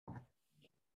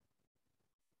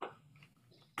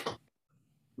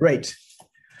Great.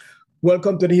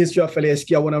 Welcome to the History of LA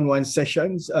Ska One-on-One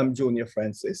Sessions. I'm Junior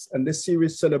Francis, and this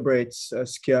series celebrates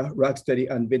ska, rocksteady,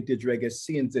 and vintage reggae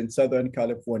scenes in Southern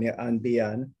California and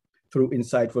beyond through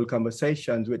insightful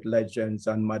conversations with legends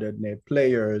and modern-day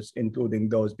players, including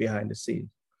those behind the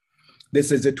scenes.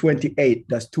 This is the 28th,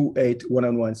 that's 28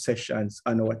 one-on-one sessions,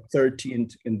 and our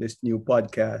 13th in this new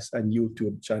podcast and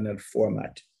YouTube channel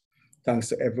format. Thanks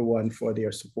to everyone for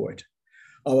their support.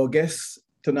 Our guest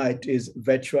tonight is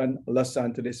veteran Los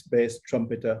Angeles-based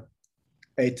trumpeter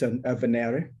Eytan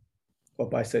Avenere.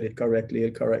 Hope I said it correctly. He'll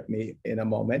correct me in a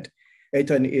moment.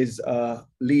 Eytan is a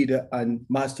leader and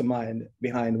mastermind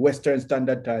behind Western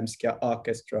Standard Time Ska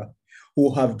Orchestra,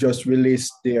 who have just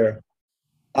released their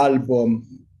album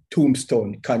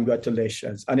Tombstone.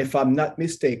 Congratulations. And if I'm not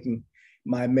mistaken,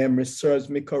 my memory serves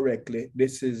me correctly,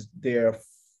 this is their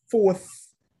 4th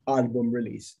album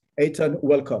release. Eytan,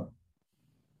 welcome.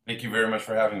 Thank you very much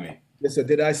for having me. Listen,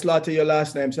 did I slaughter your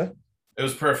last name, sir? It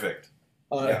was perfect.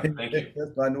 Yeah, thank you.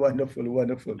 Wonderful,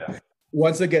 wonderful. Yeah.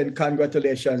 Once again,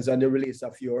 congratulations on the release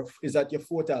of is that your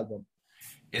 4th album?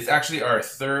 It's actually our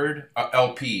 3rd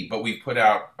LP, but we put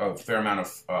out a fair amount of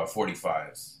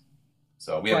 45s.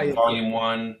 So we have Volume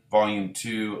 1, Volume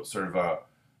 2, sort of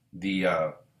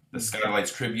the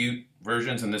Skylights tribute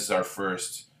versions, and this is our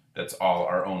first that's all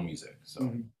our own music. So.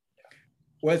 Mm-hmm.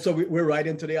 Well, so we're right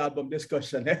into the album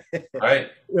discussion. Right.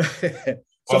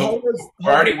 So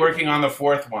we're already working on the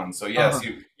 4th one. So yes,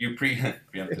 you preempted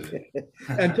it.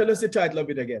 And tell us the title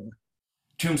of it again.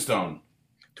 Tombstone.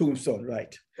 Tombstone,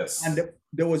 right. Yes. And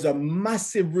there was a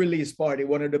massive release party,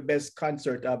 one of the best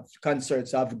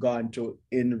concerts I've gone to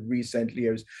in recent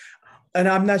years. And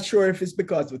I'm not sure if it's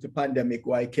because of the pandemic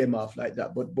why it came off like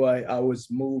that, but boy, I was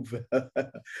moved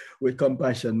with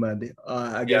compassion, man.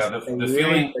 I guess the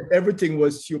feeling, everything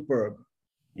was superb.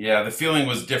 Yeah, the feeling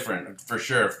was different for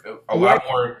sure. A lot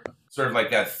more sort of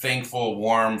like that thankful,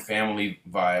 warm family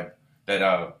vibe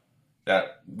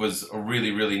that was a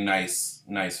really, really nice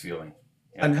feeling.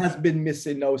 Yeah. And has been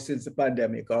missing now since the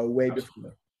pandemic or way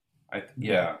before.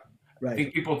 Yeah. Right. I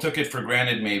think people took it for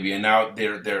granted maybe, and now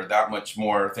they're that much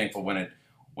more thankful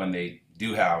when they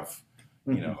do have,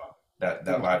 that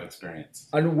live experience.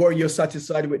 And were you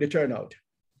satisfied with the turnout?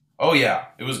 Oh yeah,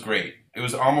 it was great. It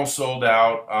was almost sold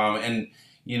out, and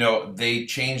they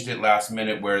changed it last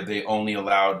minute where they only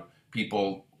allowed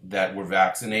people that were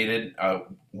vaccinated.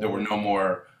 There were no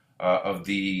more of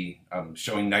the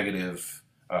showing negative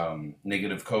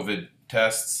COVID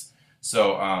tests.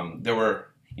 So there were.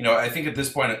 I think at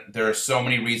this point, there are so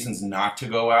many reasons not to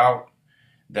go out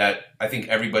that I think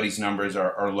everybody's numbers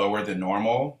are lower than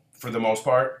normal for the most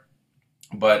part.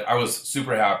 But I was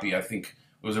super happy. I think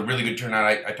it was a really good turnout.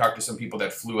 I talked to some people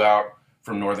that flew out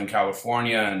from Northern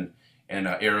California and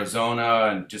Arizona,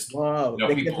 and just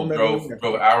people drove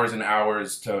hours and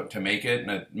hours to make it,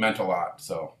 and it meant a lot.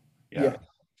 So yeah.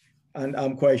 And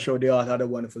I'm quite sure they all had a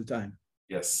wonderful time.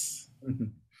 Yes. Mm-hmm.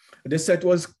 The set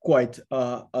was quite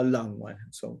a long one,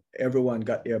 so everyone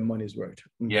got their money's worth.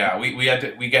 Mm-hmm. Yeah, we had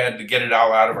to get it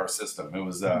all out of our system. It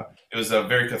was a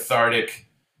very cathartic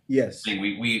thing.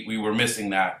 We were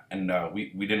missing that, and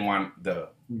we didn't want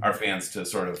our fans to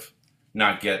sort of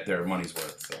not get their money's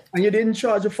worth. So. And you didn't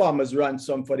charge a farmer's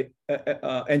ransom for the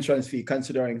entrance fee,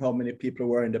 considering how many people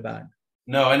were in the band.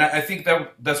 No, and I think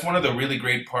that's one of the really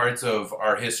great parts of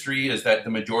our history is that the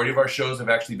majority of our shows have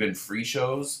actually been free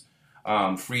shows.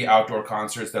 Free outdoor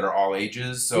concerts that are all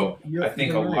ages. So I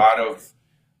think a lot of,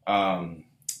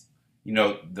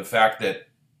 the fact that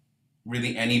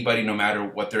really anybody, no matter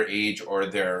what their age or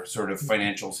their sort of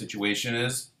financial situation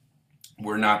is,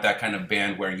 we're not that kind of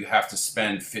band where you have to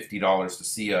spend $50 to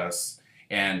see us.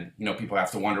 And, people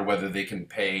have to wonder whether they can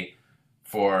pay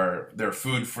for their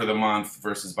food for the month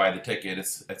versus buy the ticket.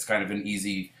 It's kind of an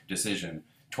easy decision.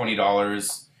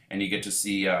 $20 and you get to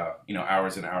see,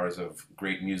 hours and hours of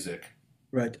great music.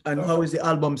 Right. And how is the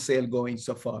album sale going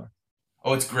so far?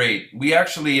 Oh, it's great. We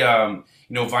actually,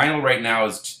 vinyl right now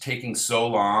is taking so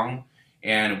long,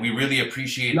 and we really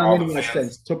appreciate all the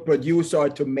fans. To produce or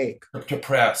to make? To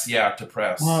press, yeah, to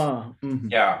press.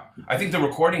 Yeah. I think the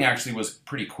recording actually was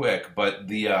pretty quick, but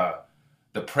the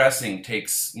pressing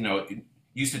takes, it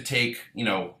used to take,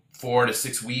 4 to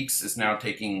 6 weeks. It's now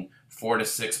taking 4 to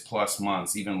 6 plus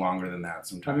months, even longer than that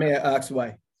sometimes. May I ask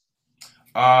why?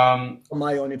 For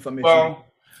my own information. Well,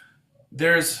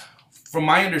 from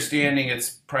my understanding,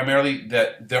 it's primarily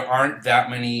that there aren't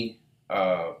that many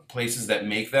places that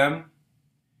make them.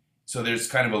 So there's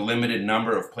kind of a limited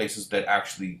number of places that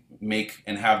actually make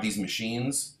and have these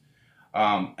machines,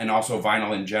 and also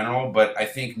vinyl in general. But I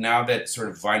think now that sort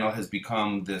of vinyl has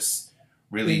become this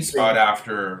really sought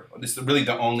after, this is really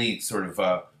the only sort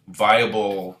of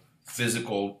viable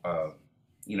physical,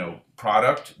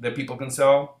 product that people can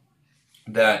sell,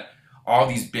 that all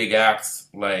these big acts,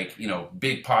 like,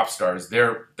 big pop stars,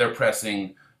 they're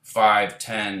pressing 5,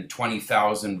 10,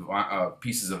 20,000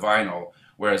 pieces of vinyl,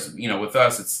 whereas, with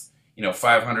us, it's,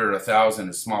 500 or 1,000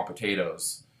 is small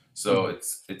potatoes. So Mhm.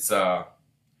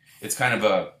 it's kind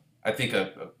of I think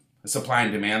a supply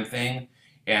and demand thing,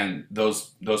 and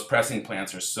those pressing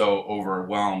plants are so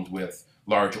overwhelmed with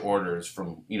large orders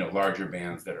from, larger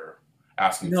bands that are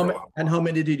asking for a lot And more. how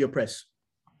many did you press?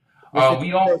 This is We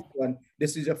the don't first one.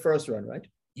 This is your first run, right?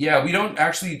 Yeah, we don't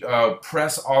actually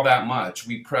press all that much.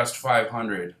 We pressed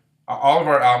 500. All of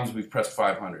our albums we've pressed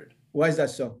 500. Why is that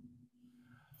so?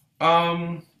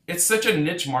 It's such a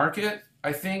niche market,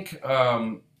 I think,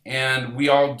 and we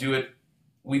all do it.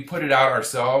 We put it out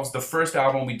ourselves. The first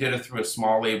album we did it through a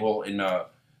small label in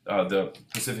the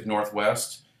Pacific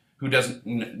Northwest, who doesn't,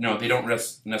 no, they don't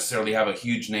necessarily have a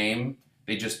huge name.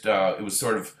 They just, it was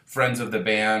sort of friends of the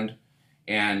band,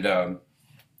 and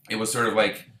it was sort of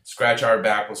like scratch our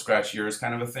back, we'll scratch yours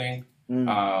kind of a thing. Mm.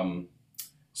 Um,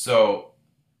 so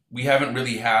we haven't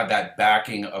really had that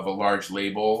backing of a large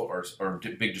label or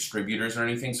big distributors or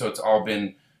anything. So it's all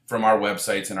been from our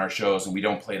websites and our shows, and we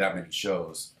don't play that many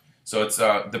shows. So it's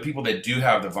the people that do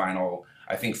have the vinyl,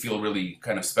 I think, feel really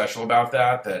kind of special about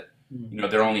that. That Mm.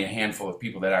 there are only a handful of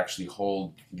people that actually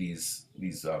hold these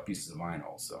pieces of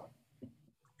vinyl. So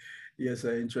Yes,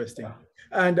 interesting.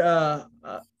 And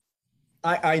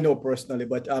I know personally,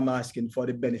 but I'm asking for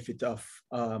the benefit of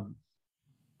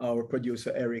our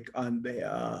producer Eric and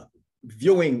the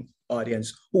viewing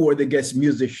audience, who were the guest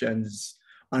musicians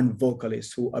and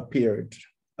vocalists who appeared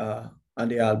on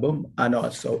the album and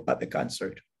also at the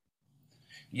concert.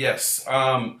 yes,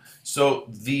 so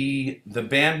the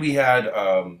band we had,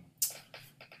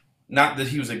 not that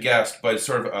he was a guest, but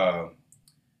sort of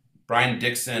Brian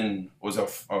Dixon was a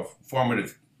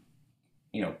formative,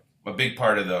 you know, a big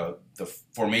part of the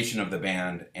formation of the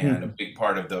band and a Mhm. big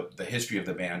part of the history of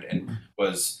the band, and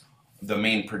was the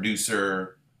main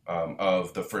producer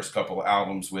of the first couple of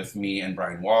albums with me and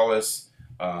Brian Wallace.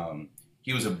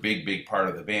 He was a big part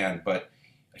of the band, but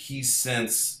he's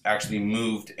since actually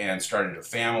moved and started a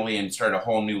family and started a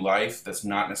whole new life that's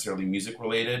not necessarily music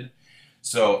related.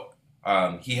 So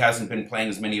he hasn't been playing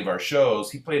as many of our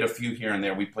shows. He played a few here and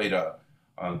there. We played the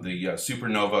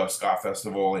Supernova Ska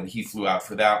Festival, and he flew out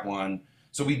for that one.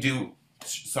 So we do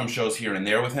some shows here and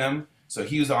there with him. So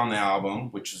he was on the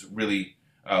album, which is really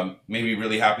made me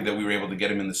really happy that we were able to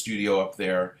get him in the studio up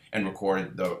there and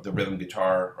record the rhythm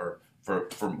guitar or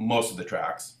for most of the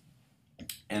tracks.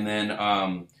 And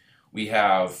then we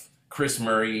have Chris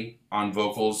Murray on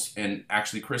vocals, and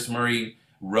actually Chris Murray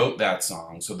wrote that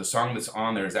song. So the song that's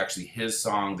on there is actually his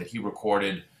song that he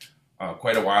recorded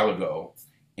quite a while ago.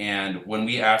 And when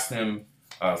we asked him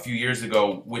a few years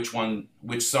ago which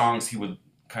songs he would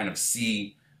kind of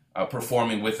see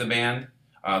performing with the band,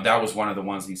 that was one of the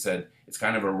ones he said, it's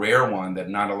kind of a rare one that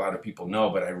not a lot of people know,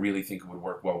 but I really think it would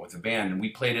work well with the band. And we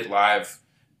played it live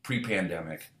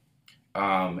pre-pandemic.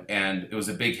 And it was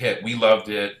a big hit. We loved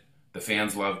it. The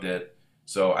fans loved it.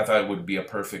 So I thought it would be a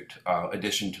perfect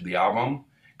addition to the album,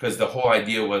 because the whole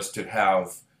idea was to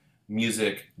have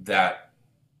music that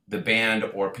the band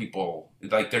or people,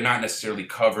 like, they're not necessarily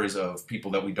covers of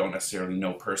people that we don't necessarily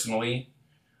know personally.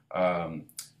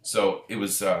 So it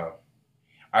was,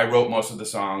 I wrote most of the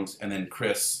songs, and then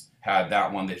Chris had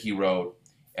that one that he wrote.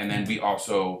 And then we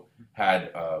also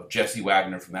had Jesse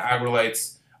Wagner from the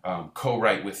Agrolites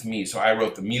co-write with me. So I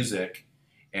wrote the music,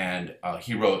 and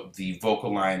he wrote the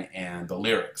vocal line and the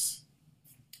lyrics.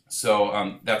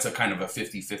 So that's a kind of a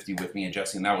 50-50 with me and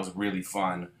Jesse, and that was really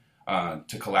fun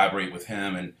to collaborate with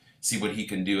him and see what he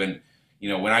can do. And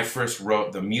when I first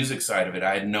wrote the music side of it,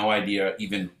 I had no idea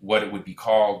even what it would be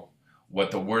called,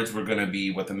 what the words were going to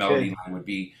be, what the melody Okay. line would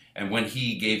be. And when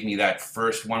he gave me that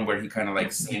first one where he kind of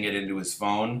like sang it into his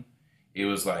phone, it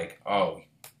was like, oh,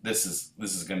 this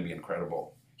is going to be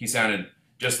incredible. He sounded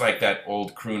just like that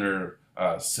old crooner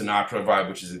Sinatra vibe,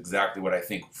 which is exactly what I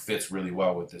think fits really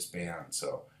well with this band.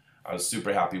 So I was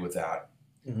super happy with that.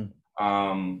 Mhm.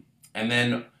 And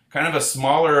then kind of a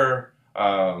smaller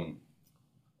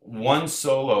one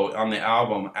solo on the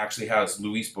album actually has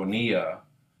Luis Bonilla,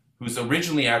 who's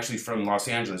originally actually from Los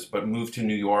Angeles, but moved to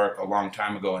New York a long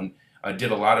time ago and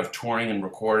did a lot of touring and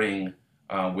recording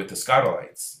with the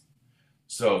Scotalites.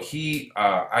 So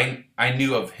I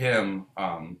knew of him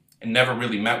and never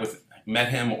really met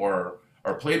him or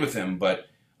played with him, but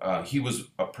he was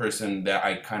a person that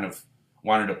I kind of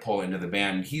wanted to pull into the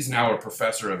band. He's now a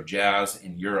professor of jazz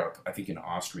in Europe, I think in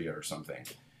Austria or something.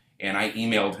 And I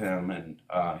emailed him, and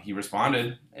he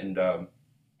responded, and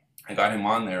I got him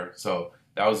on there. So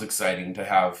that was exciting to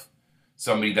have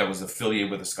somebody that was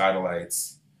affiliated with the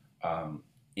Skydalites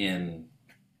in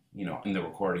in the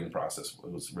recording process.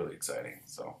 It was really exciting.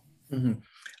 So. Mm-hmm.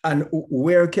 And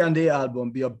where can the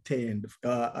album be obtained?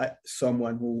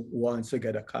 Someone who wants to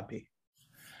get a copy.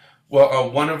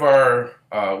 Well, one of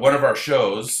our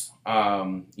shows,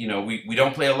 we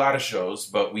don't play a lot of shows,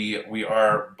 but we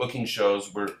are booking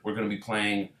shows. We're going to be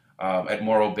playing at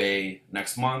Morro Bay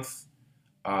next month.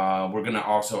 We're going to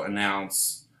also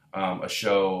announce a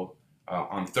show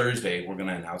on Thursday. We're going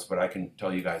to announce, but I can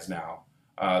tell you guys now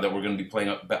that we're going to be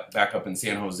playing back up in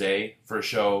San Jose for a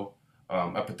show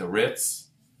up at the Ritz.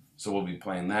 So we'll be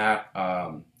playing that,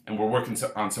 and we're working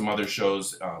on some other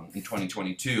shows in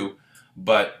 2022.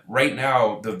 But right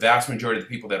now, the vast majority of the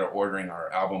people that are ordering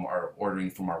our album are ordering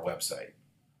from our website.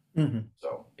 Mm-hmm.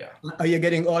 So, yeah. Are you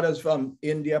getting orders from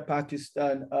India,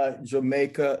 Pakistan,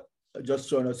 Jamaica? Just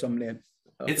showing us some names.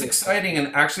 It's exciting,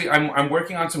 and actually, I'm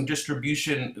working on some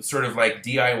distribution, sort of like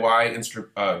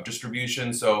DIY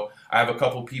distribution. So I have a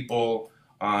couple people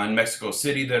in Mexico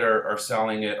City that are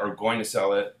selling it or going to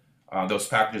sell it. Those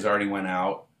packages already went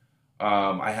out.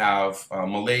 I have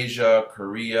Malaysia,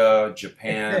 Korea,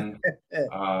 Japan.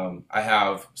 I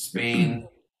have Spain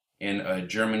and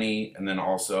Germany, and then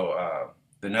also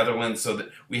the Netherlands. So that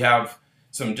we have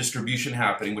some distribution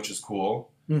happening, which is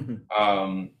cool.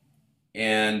 Mm-hmm.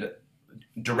 And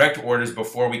direct orders,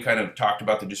 before we kind of talked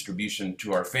about the distribution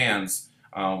to our fans,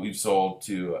 we've sold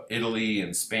to Italy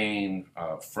and Spain,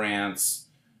 France.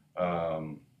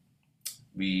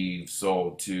 We've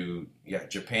sold to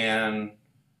Japan,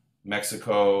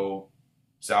 Mexico,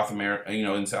 South America,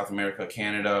 in South America,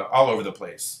 Canada, all over the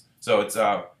place. So it's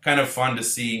kind of fun to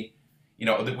see,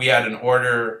 that we had an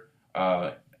order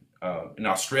in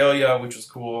Australia, which was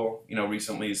cool,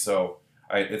 recently. So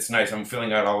it's nice. I'm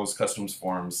filling out all those customs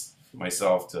forms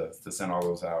myself to send all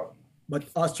those out. But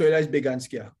Australia is big on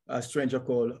Skia. A stranger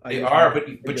call. They are, but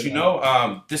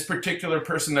this particular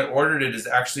person that ordered it is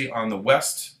actually on the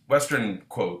western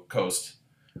coast,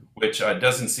 which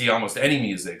doesn't see almost any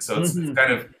music. So it's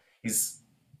kind of, he's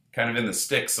kind of in the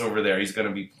sticks over there. He's going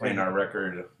to be playing our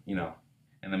record,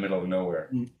 in the middle of nowhere.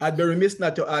 I'd be remiss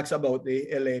not to ask about the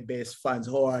LA-based fans.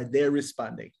 How are they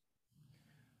responding?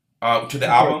 To the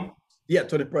album? Yeah,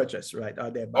 to the purchase, right? Are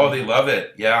they? Oh, they love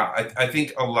it. Yeah, I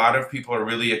think a lot of people are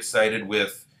really excited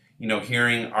with,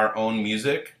 hearing our own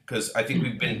music, because I think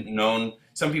we've been known.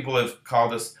 Some people have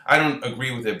called us. I don't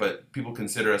agree with it, but people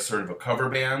consider us sort of a cover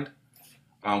band,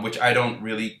 which I don't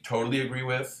really totally agree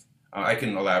with. I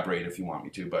can elaborate if you want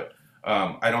me to, but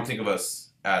I don't think of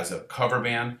us as a cover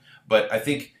band. But I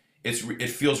think it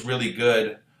feels really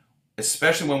good,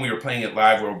 especially when we were playing it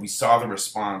live, where we saw the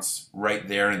response right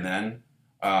there and then.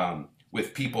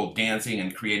 With people dancing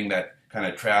and creating that kind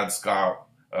of trad ska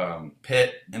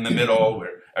pit in the middle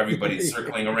where everybody's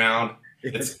circling around.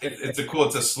 It's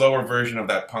a slower version of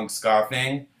that punk ska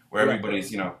thing where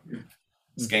everybody's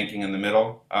skanking in the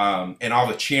middle, and all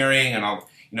the cheering and all.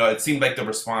 It seemed like the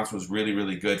response was really,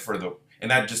 really good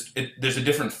there's a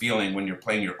different feeling when you're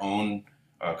playing your own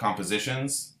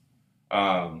compositions.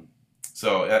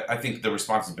 So I think the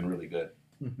response has been really good.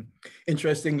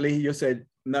 Interestingly, you said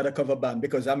not a cover band,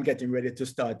 because I'm getting ready to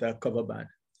start a cover band.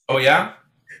 Oh yeah,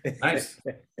 nice.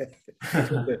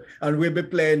 And we'll be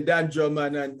playing Dan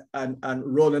Drummond and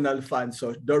Roland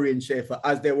Alfonso, Doreen Schaefer,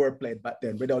 as they were played back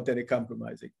then, without any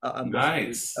compromising. I'm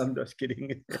just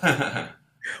kidding.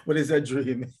 What is a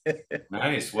dream?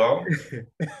 Nice. Well,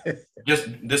 just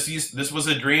this was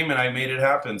a dream, and I made it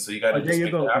happen. So you got to just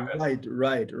make it happen.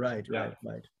 Right.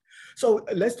 So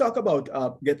let's talk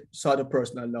about get sort of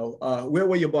personal now. Where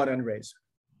were you born and raised?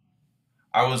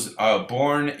 I was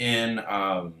born in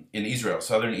Israel,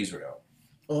 southern Israel.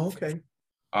 Oh, okay.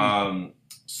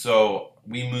 So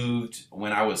we moved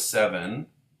when I was 7.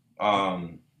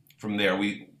 From there,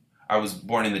 I was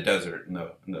born in the desert.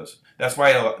 In those. That's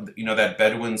why that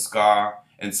Bedouin ska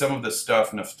and some of the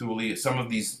stuff Naftuli, some of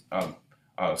these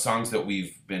songs that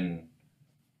we've been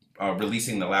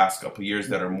releasing the last couple of years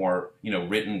that are more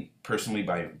written personally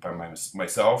by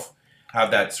myself,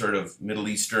 have that sort of Middle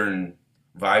Eastern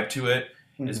vibe to it.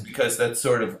 Is because that's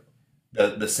sort of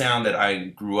the sound that I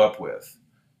grew up with.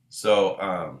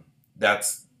 So that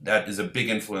is a big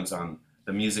influence on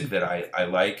the music that I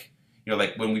like.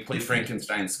 Like when we play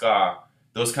Frankenstein ska,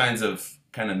 those kind of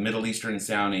Middle Eastern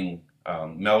sounding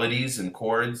melodies and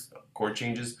chord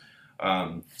changes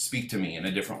speak to me in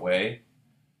a different way.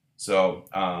 So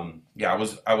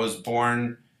I was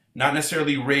born, not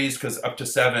necessarily raised, because up to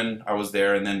 7 I was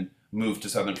there, and then moved to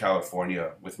Southern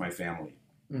California with my family.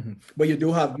 But you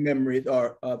do have memory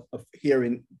of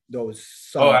hearing those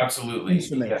Oh, sound absolutely.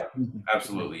 instruments. Yeah,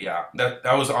 absolutely. Yeah,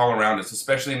 that was all around us,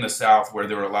 especially in the South, where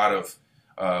there were a lot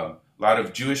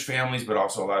of Jewish families, but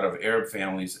also a lot of Arab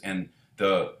families, and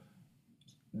the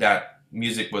that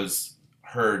music was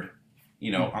heard,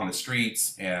 on the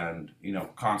streets and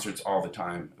concerts all the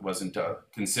time. It wasn't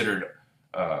considered,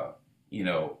 uh, you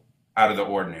know, out of the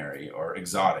ordinary or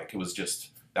exotic. It was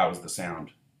just that was the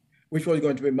sound. Which was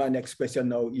going to be my next question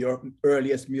now, your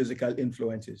earliest musical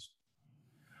influences.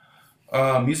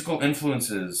 Musical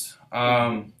influences.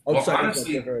 Well, Outside of what you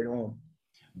honestly, heard home.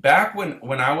 back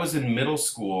when I was in middle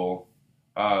school,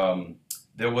 um,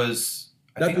 there was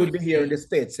I That think it would was be here in the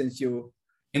States since you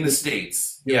in the you,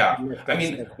 States. you Yeah, left I outside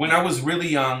mean, of when I was really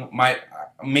young, my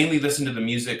I mainly listened to the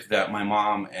music that my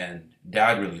mom and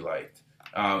dad really liked,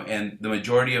 and the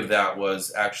majority of that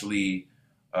was actually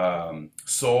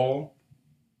soul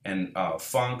and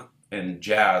funk and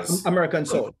jazz, American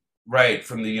Soul. right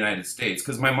from the United States.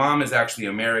 Because my mom is actually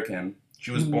American.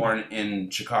 She was Mhm. born in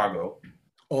Chicago,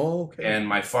 Oh, okay. and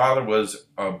my father was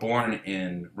born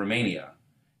in Romania,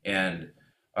 and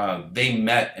they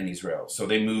met in Israel. So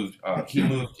they moved. He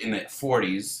moved in the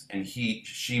 '40s, and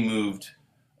she moved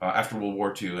after World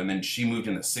War II, and then she moved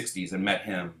in the '60s and met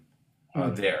him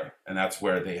Mhm. there, and that's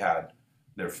where they had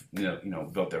their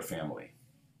built their family.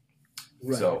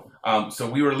 Right. So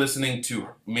we were listening to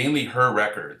mainly her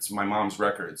records, my mom's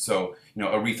records. So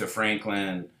Aretha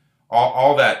Franklin,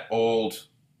 all that old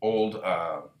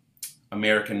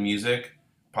American music,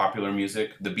 popular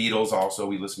music. The Beatles also,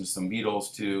 we listened to some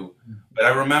Beatles too. But I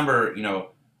remember,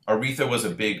 Aretha was a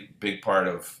big part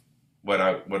of what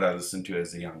I listened to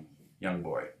as a young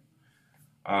boy.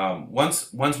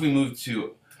 Once we moved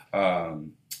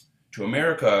um, to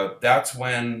America, that's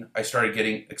when I started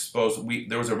getting exposed.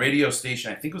 There was a radio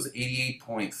station, I think it was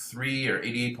 88.3 or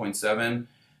 88.7,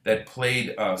 that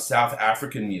played South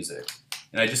African music,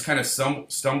 and I just kind of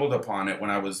stumbled upon it when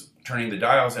I was turning the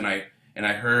dials, and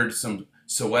I heard some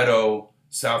Soweto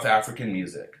South African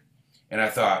music, and I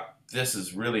thought this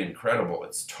is really incredible.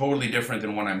 It's totally different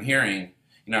than what I'm hearing.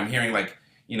 I'm hearing like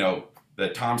the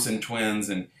Thompson Twins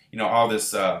and all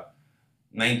this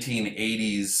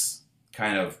 1980s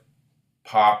kind of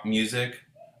pop music,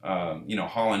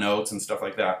 Hall and Oates and stuff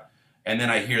like that. And then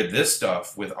I hear this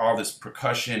stuff with all this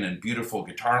percussion and beautiful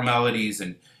guitar melodies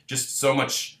and just so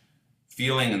much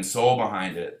feeling and soul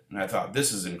behind it. And I thought,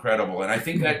 this is incredible. And I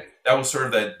think that was sort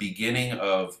of that beginning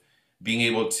of being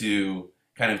able to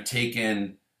kind of take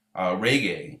in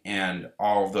reggae and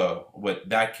all the what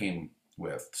that came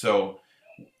with. So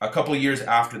a couple of years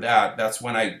after that, that's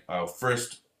when I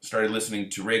first started listening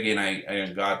to reggae, and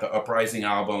I got the Uprising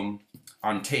album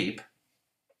on tape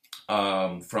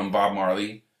from Bob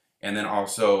Marley, and then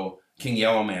also King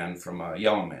Yellowman from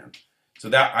Yellowman.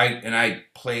 So I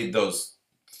played those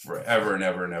forever and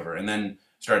ever and ever, and then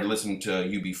started listening to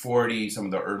UB40, some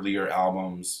of the earlier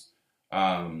albums.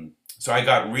 So I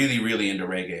got really, really into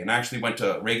reggae, and I actually went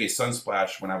to Reggae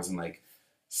Sunsplash when I was in like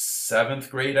seventh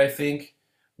grade, I think,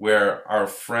 where our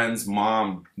friend's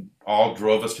mom all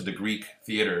drove us to the Greek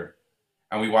theater,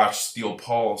 and we watched Steel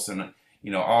Pulse and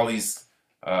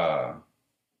uh,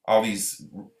 all these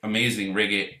amazing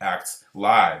reggae acts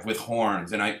live with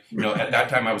horns. And at that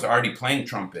time I was already playing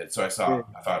trumpet, so Yeah.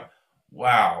 I thought,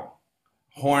 wow,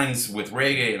 horns with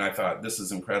reggae, and I thought this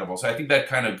is incredible. So I think that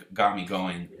kind of got me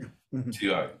going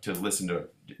Mhm. to listen to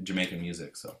Jamaican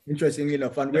music. So Interesting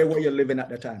enough. And yeah. where were you living at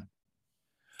the time?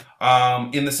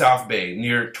 In the South Bay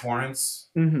near Torrance.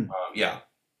 Mhm. Yeah,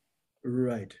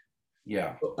 Right.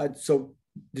 yeah. So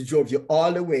they drove you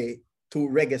all the way to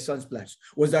Reggae Sunsplash.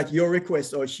 Was that your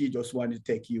request, or she just wanted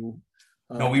to take you?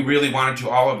 No, we really wanted to,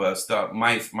 all of us.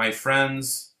 My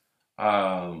friends,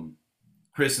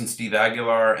 Chris and Steve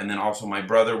Aguilar, and then also my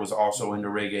brother was also into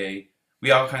reggae.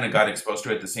 We all kind of got exposed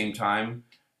to it at the same time.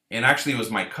 And actually, it was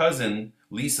my cousin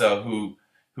Lisa who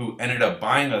ended up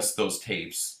buying us those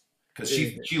tapes because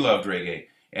she loved reggae,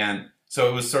 and so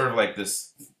it was sort of like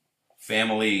this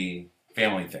family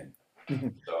thing.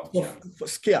 Mhm. So So yeah. for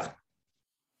Skia,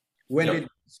 when Yep. did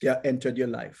Skia entered your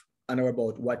life, and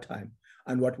about what time,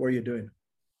 and what were you doing?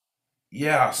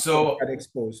 Yeah. You So got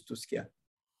exposed to Skia.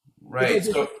 right.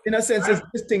 Because So in a sense, it's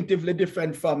distinctively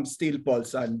different from Steel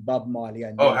Pulse and Bob Marley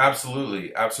and oh, Yellow.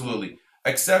 absolutely, absolutely.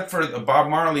 Except for the Bob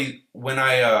Marley, when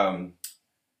I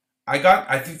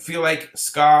feel like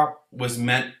ska was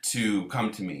meant to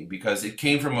come to me because it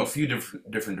came from a few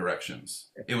different directions.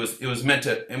 It was meant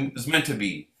to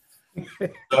be.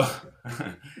 So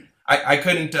I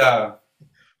couldn't I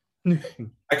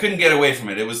couldn't get away from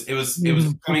it. It was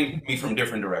coming to me from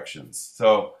different directions.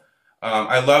 So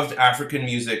I loved African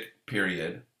music,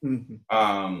 period. Mhm.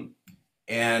 Um,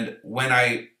 and when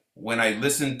I when I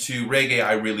listened to reggae,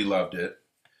 I really loved it.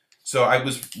 So I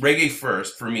was reggae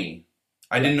first for me.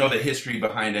 I Yeah. didn't know the history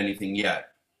behind anything yet.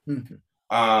 Mhm.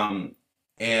 Um,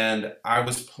 and I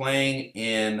was playing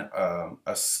in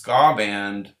a ska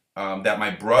band that my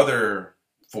brother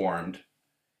formed,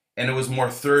 and it was more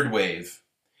third wave.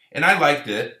 And I liked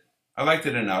it. I liked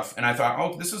it enough. And I thought,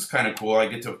 oh, this is kind of cool. I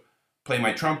get to play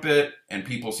my trumpet, and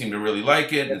people seem to really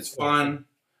like it, and it's fun.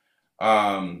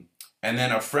 Um, and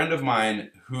then a friend of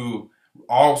mine who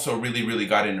also really, really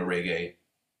got into reggae,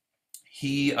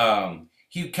 he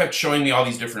kept showing me all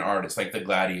these different artists, like the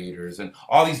Gladiators and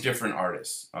all these different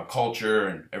artists, Culture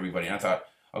and everybody. And I thought,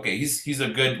 okay, he's a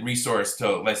good resource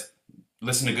to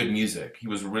listen to good music. He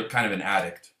was kind of an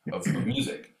addict of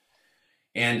music,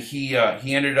 and he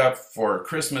ended up for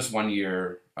Christmas one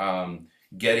year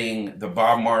getting the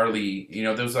Bob Marley. You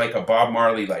know, there was like a Bob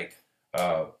Marley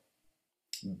uh,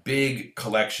 big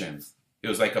collection. It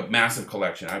was like a massive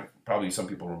collection. Probably some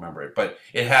people remember it, but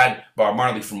it had Bob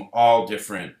Marley from all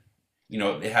different. You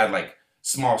know, they had like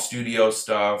small studio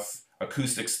stuff,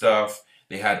 acoustic stuff.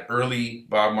 They had early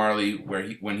Bob Marley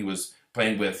when he was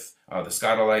playing with the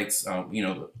Scottalites. You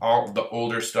know, all the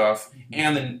older stuff,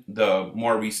 and then the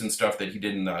more recent stuff that he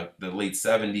did in the late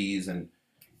 '70s, and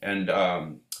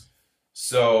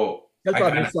so That's I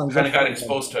what kind the of Songs kind of of got Freedom,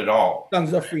 exposed to it all.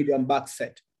 Songs of Freedom box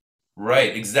set.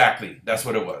 Right, exactly. That's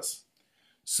what it was.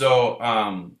 So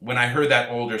when I heard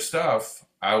that older stuff,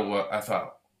 I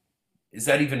thought, is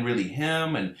that even really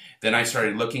him? And then I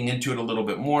started looking into it a little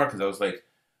bit more because I was like,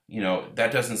 you know,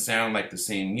 that doesn't sound like the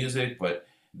same music. But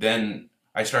then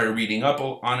I started reading up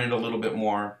on it a little bit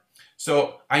more.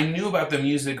 So I knew about the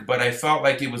music, but I felt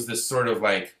like it was this sort of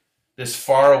like this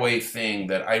faraway thing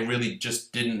that I really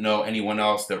just didn't know anyone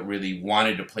else that really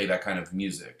wanted to play that kind of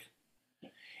music.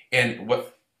 And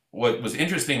what was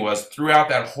interesting was throughout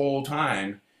that whole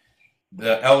time,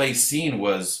 the LA scene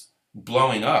was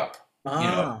blowing up. You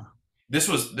know, Ah, this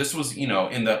was you know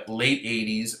in the late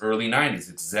 '80s, early '90s,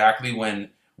 exactly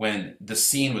when the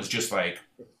scene was just like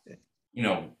you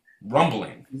know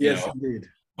rumbling. You yes, know, indeed.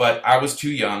 but I was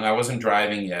too young. I wasn't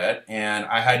driving yet, and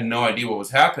I had no idea what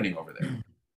was happening over there.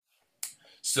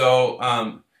 So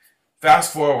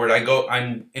fast forward,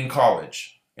 I'm in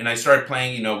college, and I started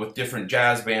playing, you know, with different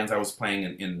jazz bands. I was playing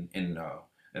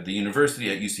at the university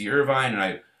at UC Irvine,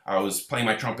 and I was playing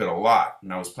my trumpet a lot,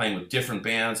 and I was playing with different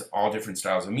bands, all different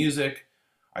styles of music.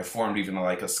 I formed even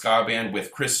like a ska band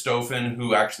with Chris Stoffen,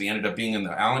 who actually ended up being in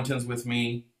the Allentons with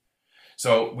me.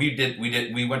 So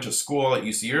we went to school at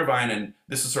UC Irvine, and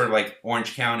this is sort of like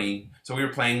Orange County. So we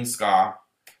were playing ska.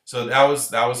 So that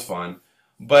was fun,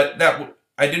 but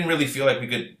I didn't really feel like we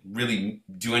could really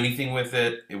do anything with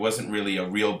it. It wasn't really a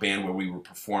real band where we were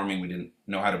performing. We didn't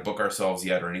know how to book ourselves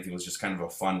yet or anything. It was just kind of a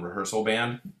fun rehearsal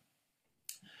band.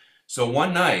 So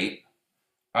one night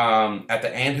at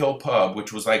the Anthill Pub,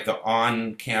 which was like the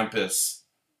on-campus,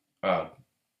 uh,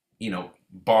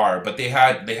 bar, but they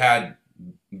had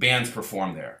bands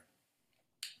perform there,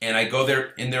 and I go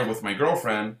there in there with my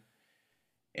girlfriend,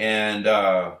 and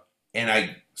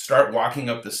I start walking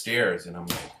up the stairs, and I'm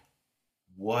like,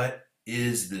 what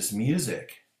is this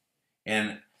music?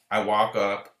 And I walk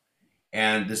up,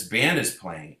 and this band is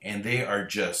playing, and they are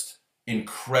just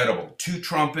incredible. Two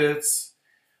trumpets,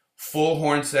 full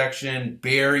horn section,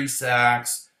 bari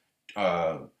sax.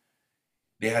 Uh,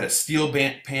 they had a steel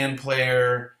pan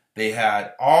player. They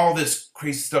had all this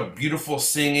crazy stuff, beautiful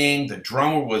singing. The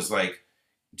drummer was like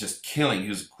just killing. He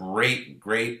was great,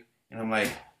 great. And I'm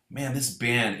like, man, this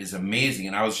band is amazing.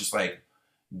 And I was just like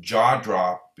jaw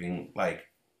dropping, like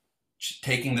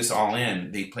taking this all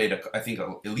in. They played, I think,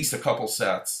 at least a couple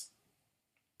sets.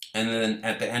 And then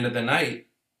at the end of the night,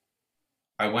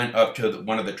 I went up to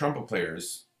one of the trumpet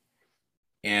players,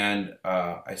 and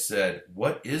I said,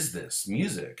 "What is this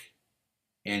music?"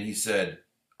 And he said,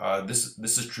 "This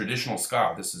is traditional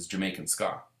ska. This is Jamaican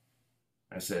ska."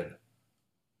 I said,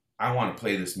 "I want to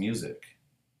play this music.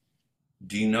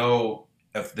 Do you know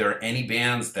if there are any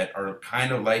bands that are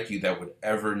kind of like you that would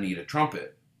ever need a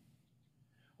trumpet?"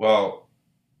 Well,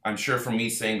 I'm sure from me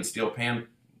saying the steel pan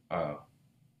uh,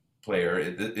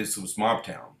 player, this was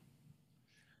Mobtown.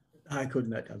 I could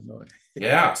not have known.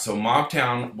 Yeah, so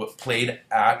Mobtown played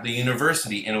at the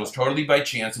university, and it was totally by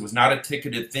chance. It was not a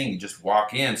ticketed thing. You just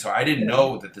walk in. So I didn't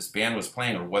know that this band was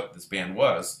playing or what this band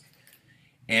was.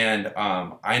 And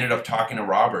I ended up talking to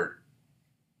Robert.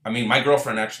 I mean, my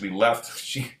girlfriend actually left.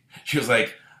 She was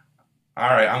like, "All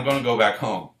right, I'm going to go back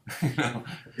home."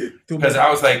 Because I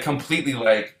was like completely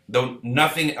like, though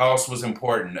nothing else was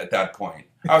important at that point.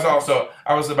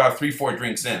 I was about 3, 4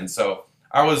 drinks in. So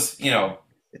I was,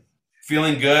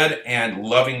 feeling good and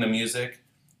loving the music.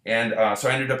 And so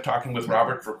I ended up talking with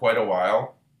Robert for quite a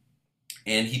while,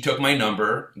 and he took my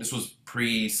number. This was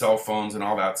pre cell phones and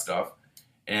all that stuff.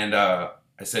 And I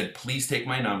said, please take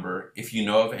my number if you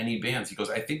know of any bands. He goes,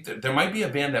 I think that there might be a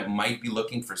band that might be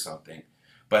looking for something,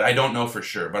 but I don't know for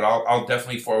sure. But I'll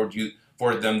definitely forward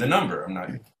them the number. I'm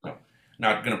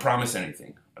not going to promise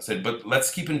anything. I said, but let's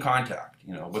keep in contact.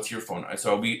 You know, what's your phone?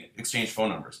 So we exchanged phone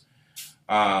numbers.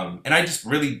 And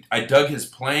I dug his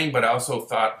playing, but I also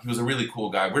thought he was a really cool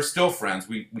guy. We're still friends.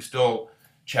 We still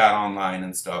chat online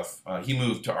and stuff. He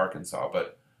moved to Arkansas,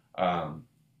 but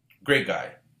great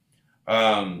guy.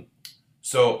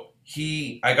 So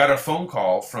I got a phone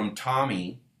call from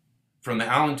Tommy from the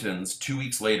Allentons 2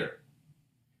 weeks later.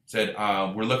 Said,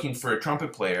 we're looking for a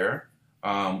trumpet player.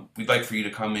 We'd like for you to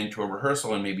come into a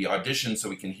rehearsal and maybe audition so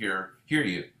we can hear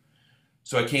you.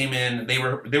 So I came in. They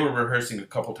were rehearsing a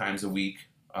couple times a week,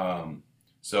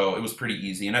 so it was pretty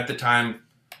easy. And at the time,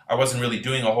 I wasn't really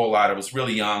doing a whole lot. I was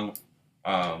really young.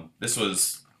 I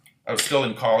was still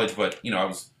in college, but I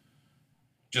was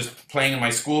just playing in my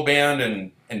school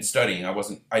band and studying.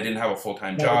 I didn't have a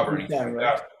full-time job or anything like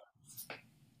that.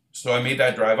 So I made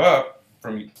that drive up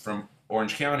from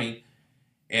Orange County,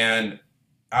 and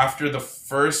after the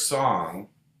first song,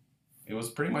 it was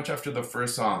pretty much after the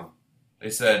first song, they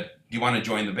said, do you want to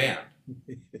join the band?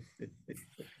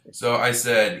 So I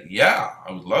said, yeah,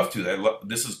 I would love to.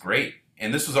 This is great.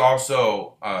 And this was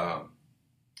also,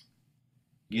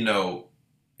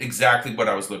 exactly what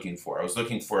I was looking for. I was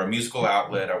looking for a musical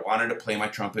outlet. I wanted to play my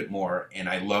trumpet more, and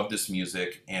I loved this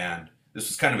music, and this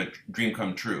was kind of a dream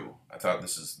come true. I thought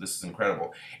this is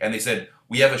incredible. And they said,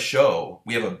 we have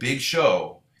a big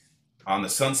show on the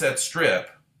Sunset Strip,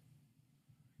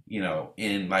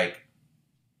 in like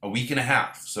a week and a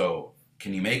half. So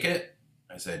can you make it?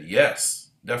 I said, yes,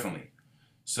 definitely.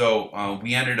 So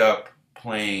we ended up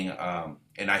playing,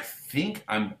 and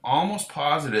I'm almost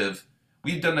positive,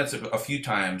 we've done that a few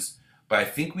times, but I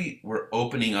think we were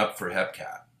opening up for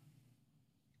Hepcat.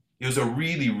 It was a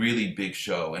really, really big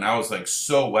show, and I was like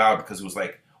so wowed because it was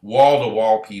like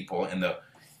wall-to-wall people, and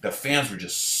the fans were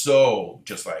just so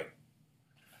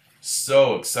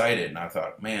excited, and I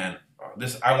thought, man,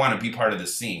 I want to be part of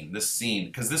this scene,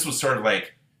 because this was sort of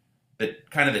like the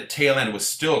tail end. Was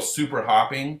still super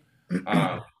hopping,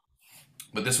 but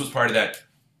this was part of that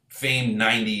famed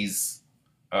 '90s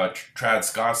trad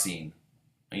ska scene.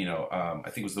 I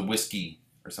think it was the Whiskey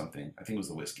or something. I think it was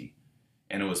the Whiskey,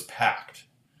 and it was packed.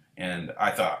 And I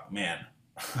thought, man,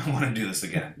 I want to do this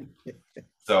again.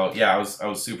 So yeah, I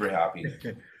was super happy.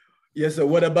 Yes, so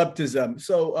what a baptism.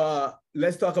 So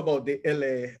let's talk about the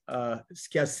LA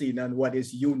ska scene and what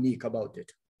is unique about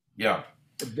it. Yeah.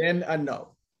 Then and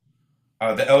now.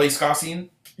 The LA ska scene?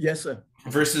 Yes, sir.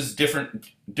 Versus different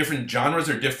genres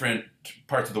or different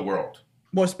parts of the world?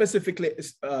 More specifically,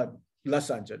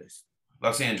 Los Angeles.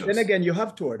 Los Angeles. Then again, you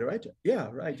have toured, right? Yeah,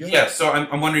 right. Yeah, so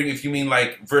I'm wondering if you mean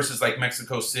like versus like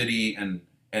Mexico City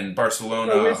and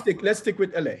Barcelona. No, let's stick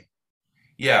with LA.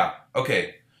 Yeah,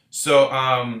 okay. So,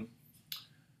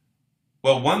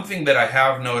 well, one thing that I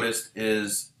have noticed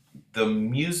is the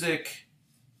music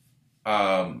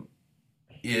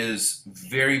is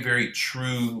very, very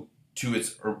true to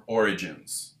its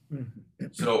origins. Mm-hmm.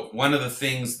 So one of the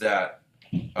things that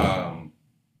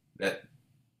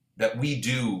that we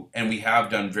do and we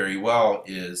have done very well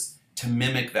is to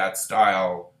mimic that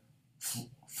style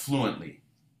fluently,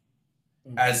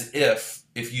 mm-hmm. As if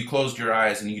you closed your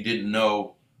eyes and you didn't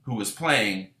know who was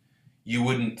playing, you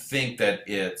wouldn't think that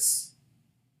it's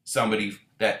somebody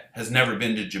that has never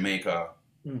been to Jamaica,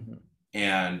 mm-hmm.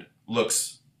 and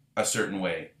looks a certain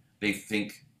way. They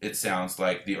think it sounds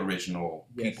like the original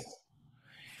people. Yes.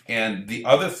 And the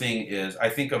other thing is, I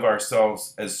think of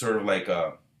ourselves as sort of like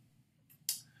a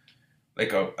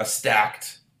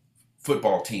stacked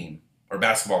football team or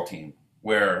basketball team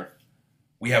where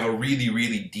we have a really,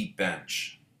 really deep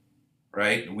bench,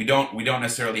 right? We don't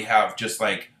necessarily have just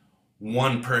like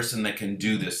one person that can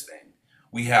do this thing.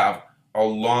 We have a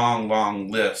long, long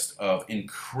list of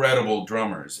incredible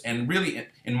drummers. And really,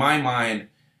 in my mind,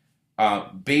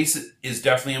 bass is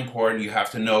definitely important. You have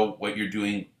to know what you're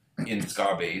doing in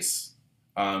ska bass.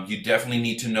 You definitely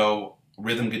need to know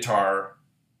rhythm guitar,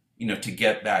 to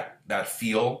get that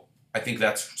feel. I think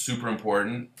that's super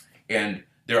important. And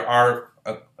there are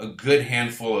a good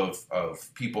handful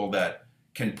of people that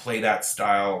can play that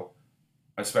style,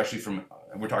 especially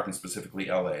we're talking specifically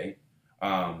LA.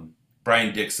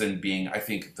 Brian Dixon being, I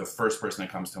think, the first person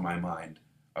that comes to my mind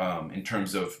in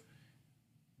terms of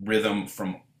rhythm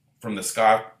from the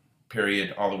ska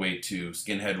period all the way to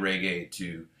skinhead reggae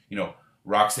to,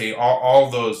 rocksteady, all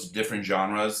those different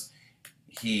genres,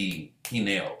 he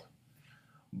nailed.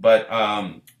 But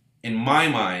in my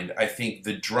mind, I think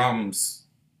the drums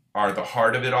are the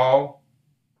heart of it all.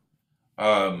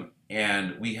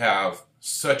 And we have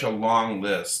such a long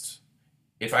list.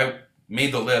 If I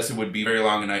made the list, it would be very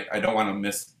long, and I don't want to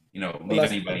miss, leave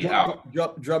Plus, anybody out.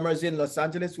 drummers in Los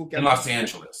Angeles who In can. Los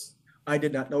Angeles, I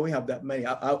did not know we have that many.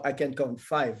 I can count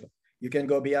five. You can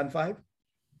go beyond five?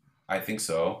 I think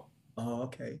so. Oh,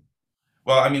 okay.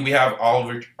 Well, I mean, we have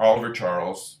Oliver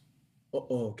Charles,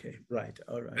 Oh, okay. Right.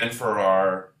 All right. Ben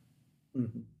Farrar.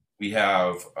 Mhm. We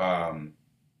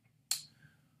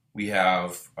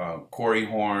have Corey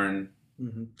Horn. We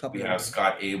Couple of have them.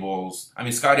 Scott Abels. I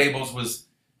mean, Scott Abels was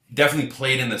definitely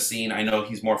played in the scene. I know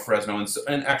he's more Fresno,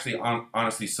 and actually,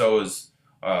 honestly, so is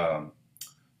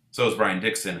Brian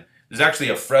Dixon. There's actually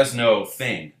a Fresno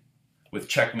thing with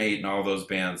Checkmate and all those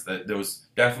bands. That there was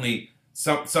definitely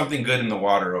something good in the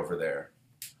water over there,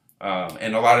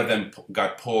 and a lot of them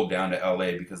got pulled down to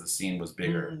L.A. because the scene was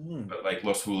bigger, Mhm. but like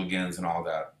Los Hooligans and all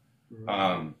that.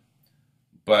 Right. Um,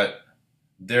 but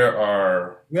there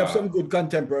are We have some good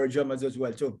contemporary drummers as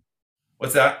well too.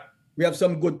 what's that? We have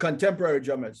some good contemporary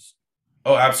drummers.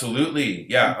 Oh, absolutely.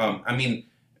 Yeah. I mean,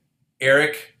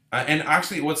 Eric, and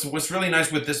actually, what's really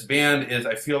nice with this band is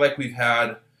I feel like we've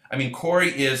had. I mean,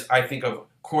 I think of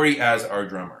Corey as our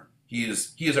drummer. He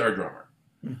is our drummer.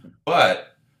 Mhm.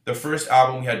 But the first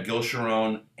album we had Gil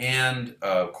Sharon and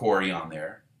Corey on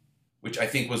there, which I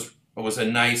think was a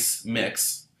nice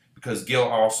mix because Gil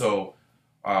also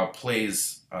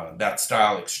plays that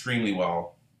style extremely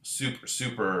well.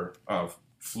 Super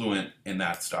fluent in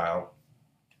that style.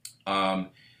 Um,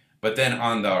 but then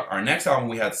on our next album,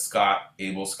 we had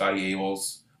Scotty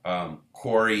Abels,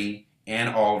 Corey, and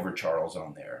Oliver Charles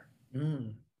on there.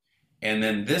 Mm. And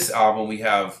then this album, we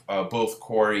have both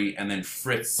Corey and then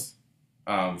Fritz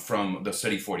from the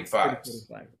Study 45s.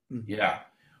 45. Mhm. Yeah,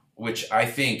 which I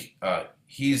think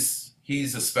he's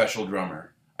a special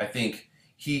drummer. I think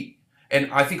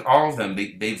I think all of them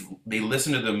they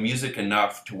listen to the music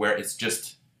enough to where it's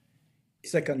just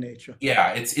Second nature.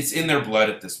 yeah, it's in their blood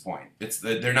at this point.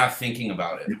 They're not thinking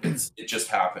about it. It just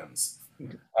happens.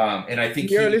 And I In think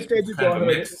the early he's stages, kind of a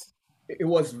mix. it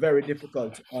was very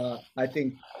difficult. I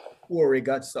think Corey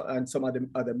and some of the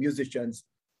other musicians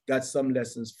got some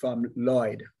lessons from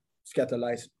Lloyd,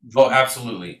 Scatterlight Oh, drum.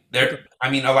 absolutely. I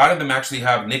mean, a lot of them actually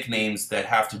have nicknames that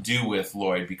have to do with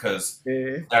Lloyd because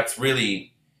Eh, that's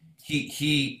really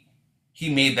he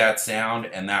made that sound,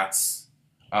 and that's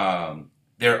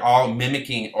they're all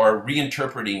mimicking or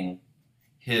reinterpreting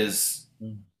his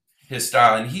mm. his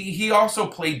style, and he also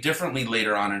played differently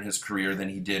later on in his career than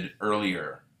he did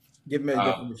earlier. Give me a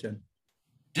Uh, definition.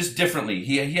 just differently.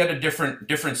 He had a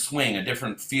different swing, a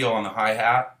different feel on the hi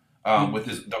hat with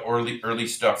the early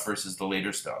stuff versus the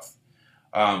later stuff.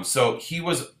 So he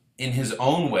was in his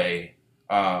own way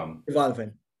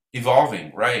Evolving.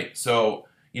 evolving, right? So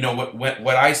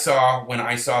what I saw when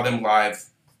I saw them live,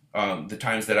 the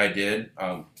times that I did,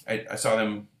 I saw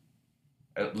them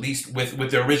at least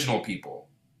with the original people.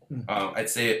 Mm. I'd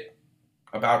say it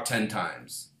about 10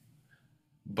 times,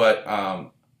 but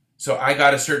so I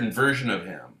got a certain version of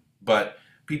him. But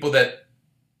people that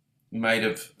might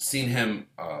have seen him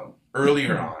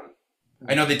earlier on,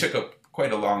 I know they took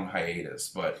quite a long hiatus,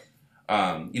 but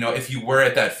if you were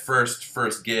at that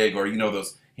first gig or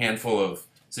those handful of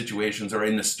situations or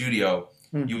in the studio,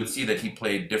 you would see that he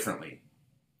played differently.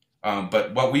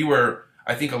 But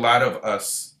I think a lot of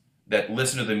us that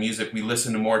listen to the music, we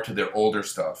listen more to their older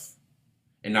stuff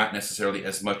and not necessarily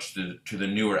as much to the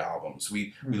newer albums.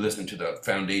 We listen to the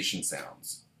foundation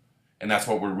sounds, and that's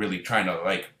what we're really trying to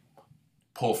like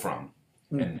pull from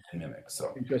and mimic.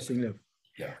 So Interesting.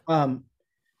 yeah.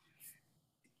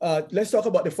 Let's talk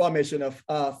about the formation of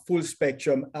Full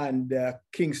Spectrum and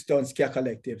Kingston Ska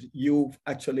Collective. You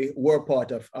actually were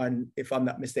part of, and if I'm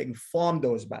not mistaken, formed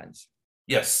those bands.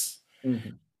 Yes.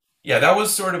 Mm-hmm. Yeah, that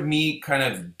was sort of me kind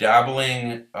of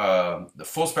dabbling. The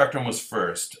Full Spectrum was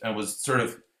first, and was sort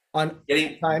of On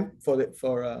getting time for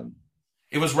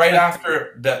It was right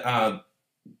after the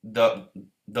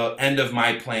end of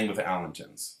my playing with the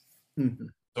Allentons. mm-hmm.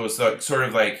 So it's like, sort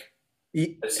of like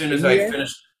as soon as year? I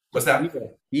finished. What's that?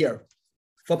 Year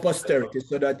for posterity,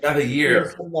 so that Yeah, the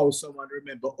year. somehow someone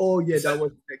remember. Oh yeah, that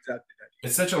was exactly that.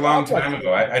 It's such a long time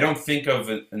ago. I don't think of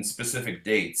it in specific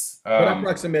dates. But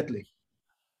approximately.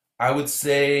 I would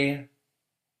say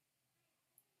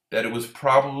that it was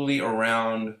probably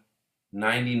around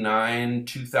 99,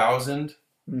 2000.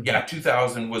 Mm-hmm. Yeah,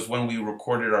 2000 was when we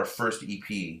recorded our first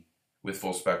EP with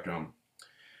Full Spectrum.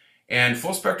 And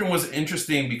Full Spectrum was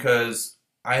interesting because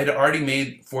I had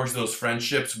already forged those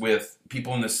friendships with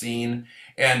people in the scene,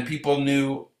 and people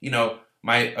knew,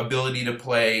 my ability to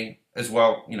play as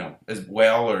well, as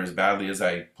well or as badly as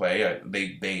I play,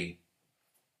 they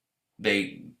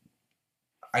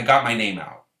I got my name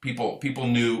out. People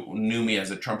knew me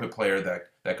as a trumpet player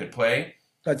that could play.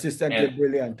 Consistently And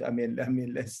brilliant. I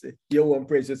mean, let's say you won't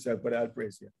praise yourself, but I'll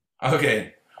praise you.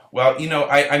 okay, well,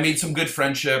 I made some good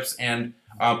friendships, and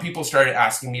people started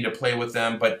asking me to play with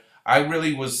them, but I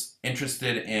really was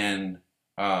interested in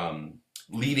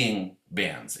leading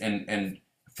bands and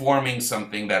forming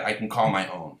something that I can call my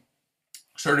own,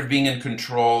 sort of being in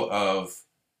control of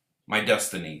my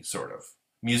destiny, sort of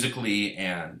musically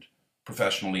and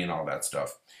professionally and all that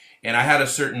stuff. And I had a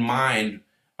certain mind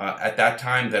at that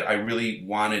time that I really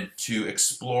wanted to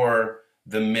explore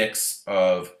the mix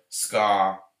of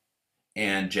ska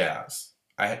and jazz.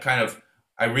 I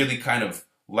really kind of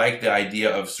liked the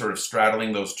idea of sort of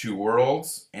straddling those two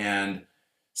worlds and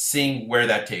seeing where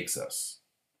that takes us.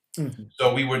 Mm-hmm.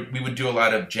 So we would do a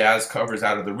lot of jazz covers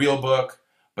out of the real book,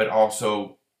 but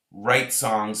also write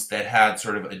songs that had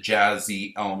sort of a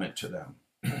jazzy element to them,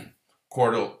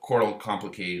 chordal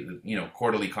complicated,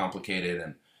 chordally complicated,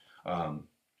 and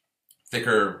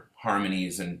thicker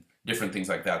harmonies and different things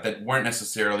like that weren't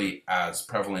necessarily as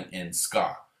prevalent in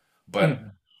ska. But Mm-hmm.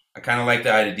 I kind of like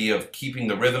the idea of keeping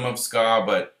the rhythm of ska,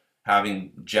 but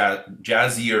having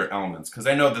jazzier elements, because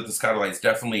I know that the Skatalites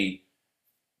definitely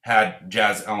had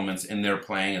jazz elements in their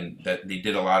playing, and that they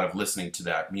did a lot of listening to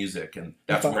that music, and In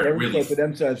that's fact, where they it really, refer to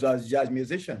themselves as jazz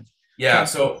musicians. yeah.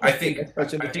 So I think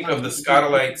Especially I the think of the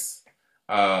time. Skatalites,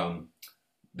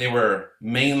 they were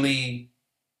mainly,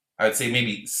 I'd say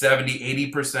maybe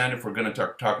 70-80%, if we're going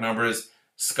to talk numbers,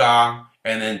 ska,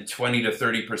 and then 20 to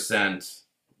 30%,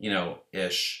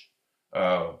 ish,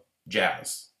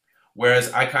 jazz.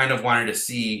 Whereas I kind of wanted to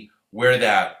see where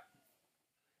that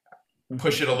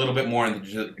push it a little bit more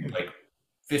into like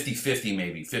 50-50,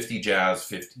 maybe 50 jazz,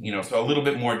 50, so a little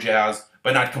bit more jazz,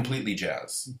 but not completely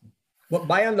jazz. But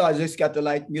by and large, the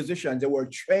Scatterlight musicians, they were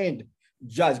trained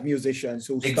jazz musicians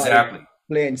who started Exactly.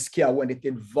 playing ska when it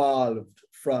evolved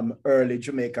from early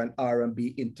Jamaican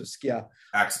R&B into ska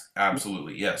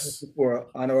Absolutely, yes. before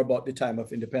and or about the time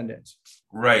of independence.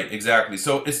 Right, exactly.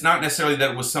 So it's not necessarily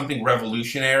that it was something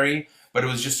revolutionary, but it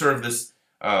was just sort of this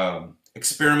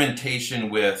experimentation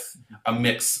with a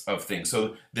mix of things.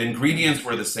 So the ingredients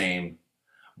were the same,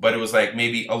 but it was like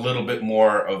maybe a little bit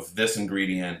more of this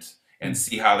ingredient and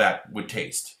see how that would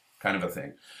taste, kind of a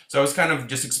thing. So I was kind of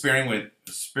just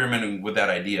experimenting with that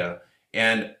idea.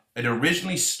 And it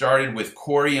originally started with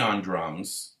Corey on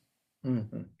drums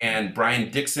Mm-hmm. and Brian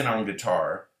Dixon on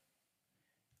guitar.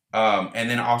 And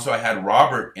then also I had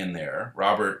Robert in there.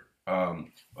 Robert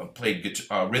played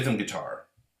rhythm guitar,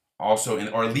 also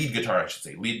or lead guitar, I should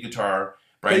say, lead guitar. So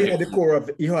Brian you had the Dixon. core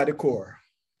you had the core.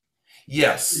 You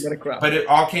Yes, had a crowd. but it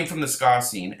all came from the ska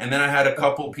scene. And then I had a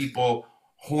couple people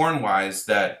horn-wise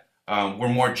that were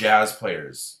more jazz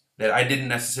players that I didn't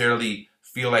necessarily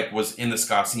feel like was in the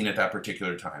ska scene at that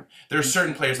particular time. There are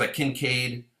certain players like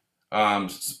Kincaid,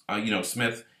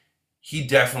 Smith. He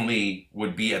definitely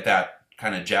would be at that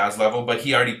kind of jazz level, but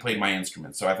he already played my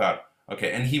instrument. So I thought,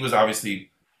 okay, and he was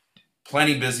obviously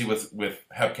plenty busy with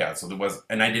Hepcat,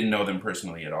 and I didn't know them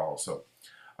personally at all. So,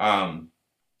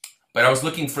 but I was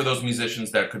looking for those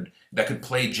musicians that could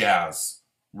play jazz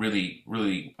really,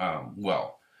 really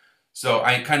well. So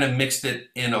I kind of mixed it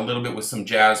in a little bit with some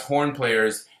jazz horn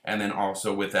players, and then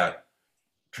also with that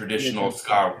traditional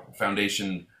ska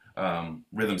foundation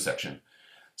rhythm section.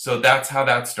 So that's how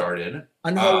that started.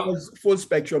 And how was Full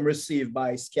Spectrum received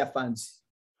by ska fans?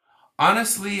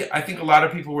 Honestly, I think a lot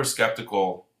of people were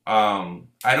skeptical. I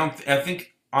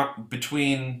think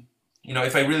between,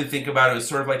 if I really think about it, it was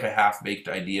sort of like a half-baked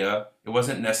idea. It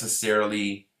wasn't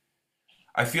necessarily,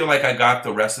 I feel like I got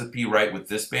the recipe right with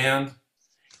this band.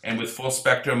 And with Full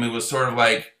Spectrum, it was sort of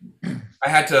like I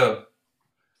had to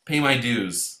pay my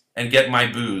dues and get my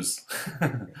booze.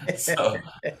 So,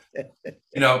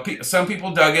 some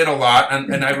people dug it a lot.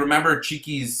 And I remember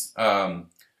Cheeky's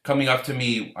coming up to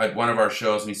me at one of our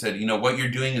shows, and he said, what you're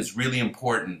doing is really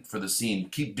important for the scene.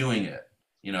 Keep doing it,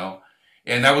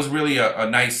 And that was really a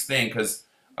nice thing because,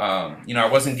 I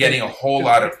wasn't getting a whole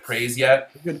lot of praise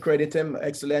yet. You could credit him,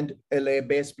 excellent LA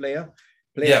bass player.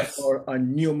 Played Yes.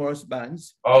 on numerous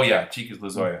bands. Oh yeah, Cheeky's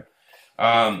Lazoya.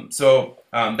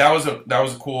 That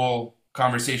was a cool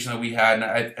conversation that we had,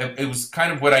 and it was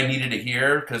kind of what I needed to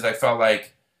hear because I felt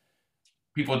like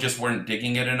people just weren't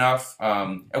digging it enough.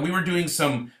 And we were doing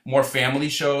some more family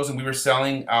shows, and we were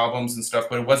selling albums and stuff,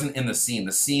 but it wasn't in the scene.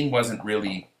 The scene wasn't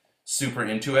really super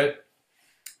into it,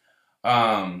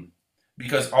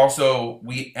 because also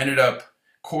we ended up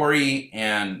Corey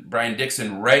and Brian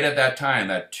Dixon, right at that time,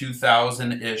 that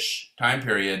 2000-ish time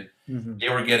period, Mm-hmm. they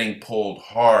were getting pulled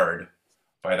hard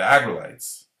by the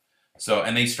Aggrolites. So,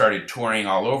 and they started touring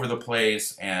all over the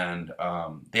place, and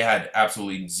they had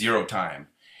absolutely zero time.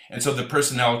 And so the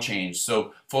personnel changed.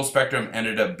 So Full Spectrum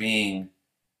ended up being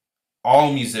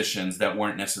all musicians that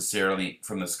weren't necessarily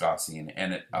from the ska scene,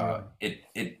 and Yeah.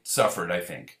 it suffered. I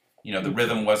think the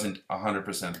rhythm wasn't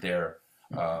 100% there.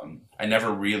 I never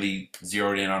really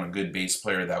zeroed in on a good bass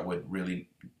player that would really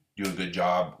do a good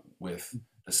job with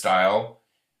the style.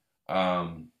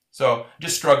 So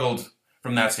just struggled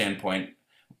from that standpoint,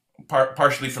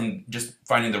 partially from just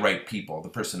finding the right people, the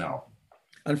personnel.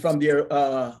 And from there,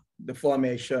 the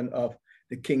formation of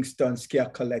the Kingston Ska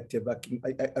Collective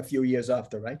a few years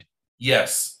after, right?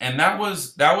 Yes, and that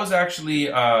was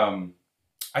actually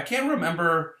I can't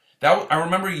remember that. I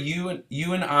remember you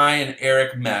and I and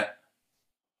Eric met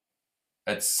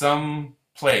at some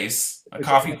place, a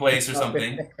coffee place or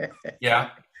something. Yeah.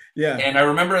 Yeah. And I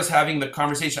remember us having the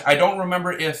conversation. I don't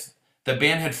remember if the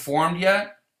band had formed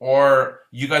yet or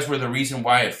you guys were the reason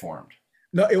why it formed.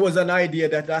 No, it was an idea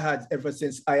that I had ever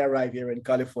since I arrived here in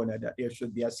California that there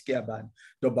should be a ska band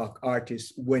to back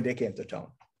artists when they came to town.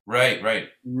 Right, right.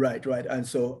 Right, right. And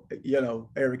so,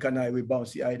 Eric and I, we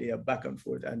bounced the idea back and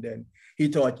forth. And then he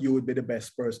thought you would be the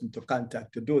best person to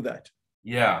contact to do that.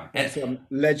 Yeah. And And some so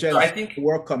I legends think,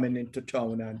 were coming into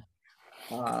town. And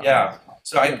yeah.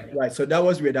 So yeah, right. So that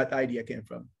was where that idea came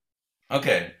from.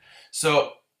 okay.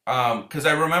 So, because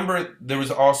I remember there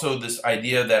was also this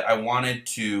idea that I wanted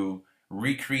to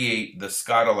recreate the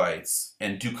Scotalites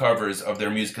and do covers of their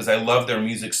music because I love their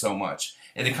music so much.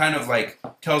 And it kind of like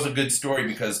tells a good story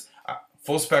because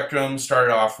Full Spectrum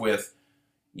started off with,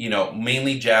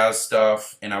 mainly jazz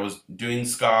stuff, and I was doing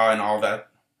ska and all that.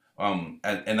 And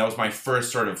that was my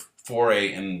first sort of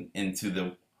foray into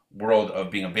the world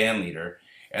of being a band leader.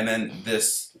 And then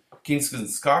this Kingston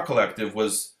Ska Collective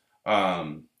was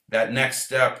that next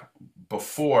step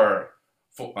before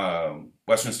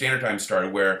Western Standard Time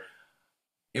started, where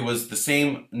it was the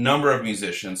same number of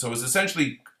musicians. So it was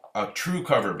essentially a true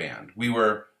cover band. We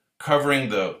were covering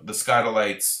the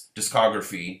Scotalites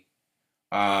discography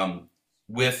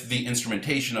with the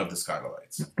instrumentation of the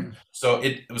Scotalites. So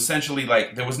it was essentially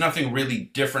like there was nothing really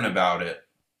different about it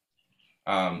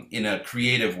in a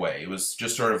creative way. It was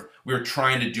just sort of we were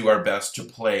trying to do our best to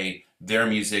play their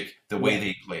music the way Right.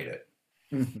 they played it.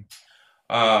 Mhm.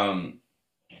 Um,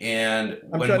 and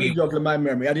I'm when trying to we juggle my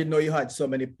memory. I didn't know you had so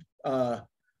many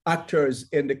actors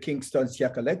in the Kingston Ska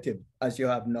Collective as you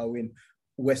have now in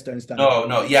Western Standard. no,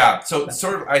 no, yeah. So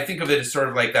sort of, I think of it as sort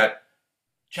of like that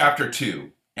chapter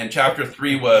two, and chapter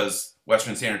three was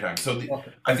Western Standard Time. So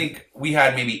Okay. I think we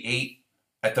had maybe 8,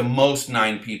 at the most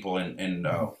 9 people in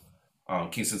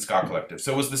Kingston Ska Collective.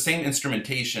 So it was the same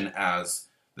instrumentation as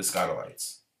the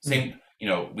Scotalites. Same,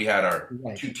 we had our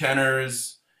Right. 2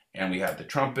 tenors, and we had the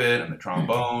trumpet and the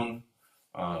trombone,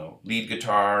 lead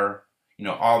guitar,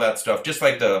 all that stuff, just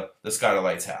like the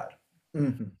Scotalites had.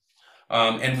 Mhm.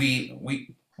 And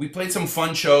we played some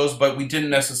fun shows, but we didn't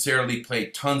necessarily play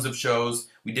tons of shows.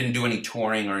 We didn't do any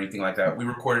touring or anything like that. We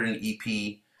recorded an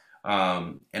EP,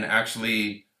 and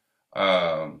actually,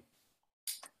 um,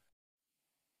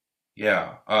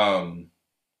 yeah,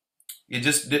 it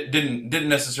just didn't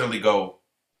necessarily go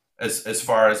as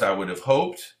far as I would have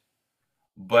hoped.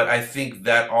 But I think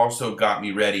that also got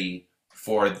me ready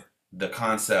for the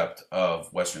concept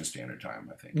of Western Standard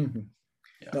Time, I think. Mhm.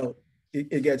 Yeah. No,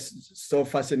 it gets so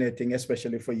fascinating,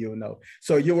 especially for you now.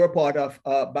 So you were part of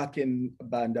backing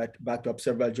band that backed up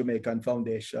several Jamaican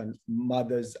foundation,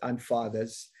 mothers and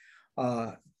fathers.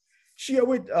 Uh, Share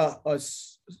with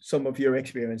us some of your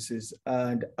experiences,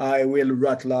 and I will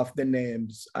rattle off the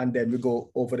names, and then we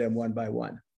go over them one by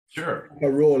one. Sure. A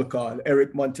roll call: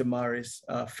 Eric Montemaris,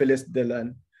 Phyllis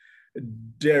Dillon,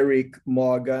 Derek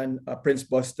Morgan, Prince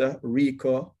Buster,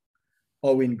 Rico,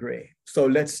 Owen Gray. So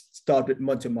let's start with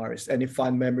Montemaris. Any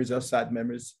fond memories or sad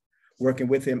memories working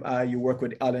with him? You worked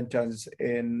with Allentons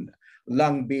in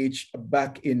Long Beach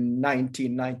back in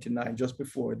 1999, just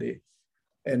before the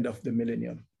end of the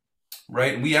millennium.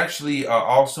 Right. We actually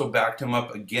also backed him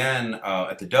up again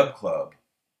at the Dub Club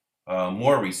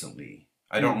more recently.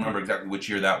 I don't Mhm. remember exactly which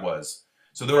year that was.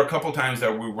 So there were a couple times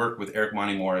that we worked with Eric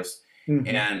Monty Morris, Mhm.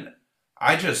 and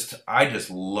I just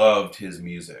loved his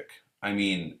music. I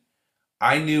mean,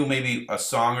 I knew maybe a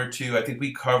song or two. I think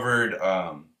we covered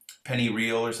Penny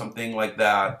Reel or something like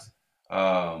that.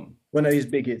 Um, One of his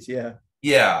big hits, yeah.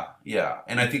 yeah, yeah.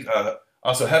 And I think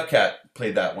also Hepcat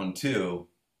played that one too.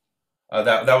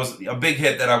 That was a big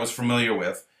hit that I was familiar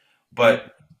with. Yeah.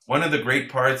 But one of the great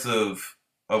parts of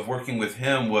of working with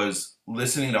him was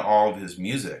listening to all of his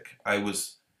music.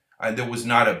 There was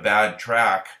not a bad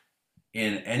track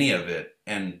in any of it.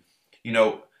 And, you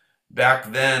know,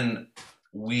 back then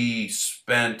we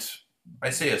spent, I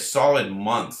say, a solid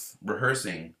month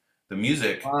rehearsing the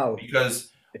music Wow.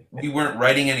 because we weren't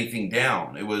writing anything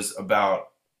down. It was about,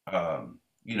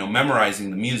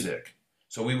 memorizing the music.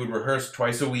 So we would rehearse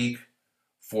twice a week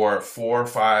for 4,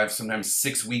 5, sometimes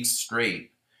 6 weeks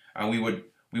straight. And we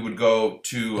would go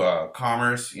to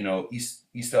Commerce,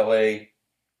 East LA,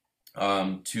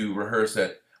 to rehearse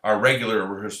at our regular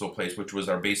rehearsal place, which was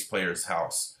our bass player's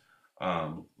house,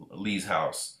 Lee's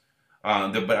house.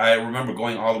 But I remember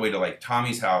going all the way to like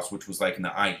Tommy's house, which was like in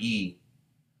the IE.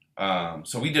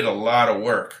 So we did a lot of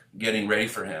work getting ready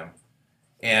for him,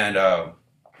 and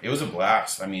it was a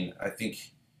blast. I mean, I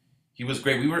think he was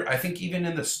great. We were, I think, even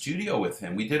in the studio with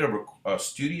him. We did a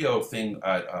studio thing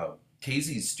at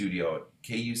Casey's studio at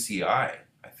KUCI,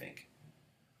 I think.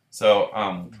 So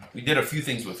we did a few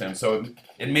things with him. So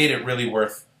it made it really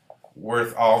worth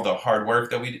all the hard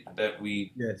work that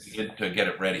we Yes. did to get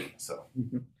it ready. So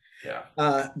Mhm. yeah,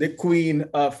 The Queen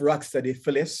of Rocksteady,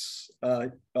 Phyllis,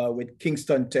 with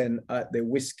Kingston 10 at the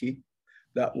Whiskey.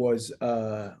 That was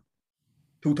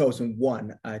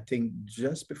 2001, I think,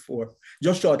 just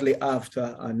shortly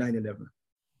after 9/11,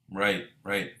 right.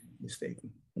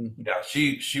 mistaken. Mhm. Yeah,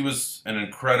 she was an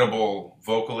incredible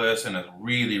vocalist and a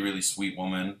really, really sweet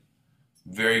woman.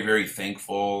 Very, very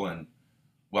thankful and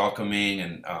welcoming,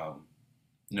 and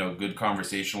good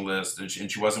conversationalist. And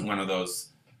she wasn't one of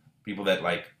those people that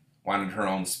like wanted her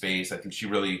own space. I think she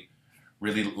really,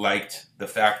 really liked the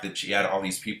fact that she had all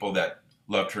these people that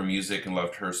loved her music and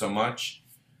loved her so much.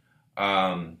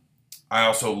 Um, I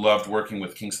also loved working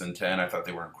with Kingston 10. I thought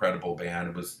they were an incredible band.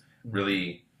 It was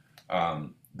really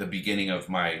the beginning of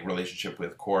my relationship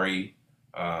with Corey,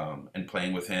 and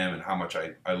playing with him, and how much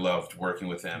I loved working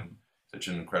with him. Such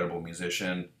an incredible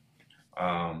musician.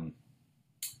 Um,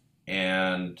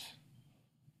 and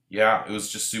yeah, it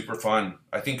was just super fun.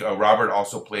 I think Robert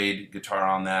also played guitar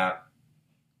on that.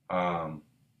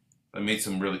 I made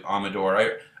some really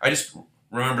Amador. I just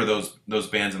remember those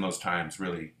bands and those times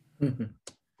really, Mhm.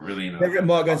 really. David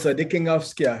Morgan, so the King of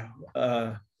Ska,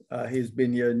 he's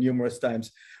been here numerous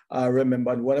times. I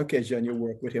remember on one occasion you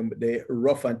worked with him with the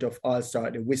Rough and Tough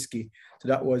All-Star, the Whiskey. So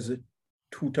that was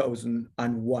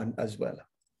 2001 as well.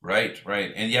 Right,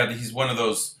 and yeah, he's one of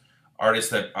those artists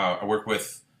that I work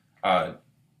with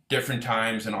different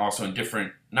times and also in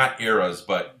different, not eras,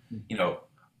 but you know,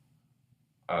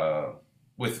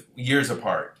 with years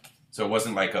apart. So it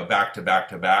wasn't like a back to back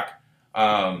to back.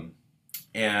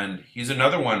 And he's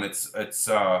another one. It's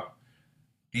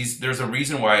There's a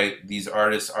reason why these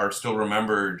artists are still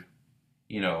remembered.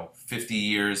 50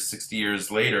 years, 60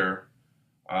 years later,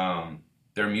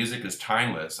 their music is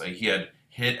timeless. Like, he had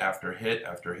hit after hit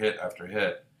after hit after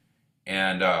hit,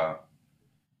 and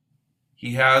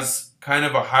he has kind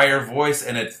of a higher voice.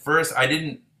 And at first, I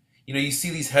didn't. You see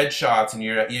these headshots, and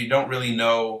you don't really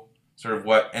know sort of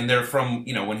what. And they're from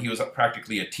when he was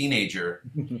practically a teenager,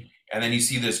 and then you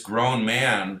see this grown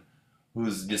man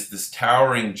who's just this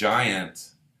towering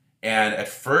giant. And at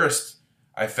first,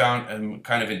 I found him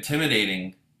kind of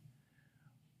intimidating,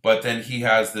 but then he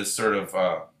has this sort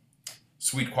of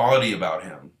sweet quality about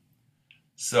him.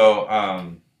 So,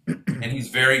 and he's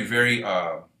very, very,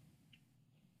 I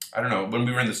don't know, when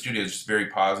we were in the studio, it's just very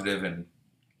positive. And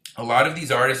a lot of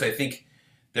these artists, I think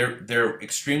they're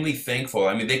extremely thankful.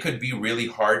 I mean, they could be really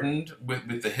hardened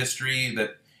with the history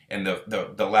and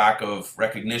the lack of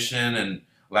recognition and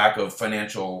lack of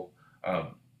financial,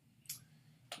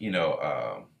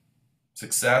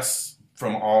 success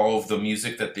from all of the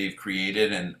music that they've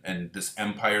created, and this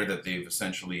empire that they've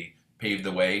essentially paved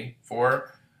the way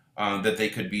for, that they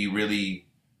could be really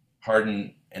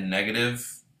hardened and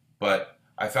negative. But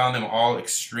I found them all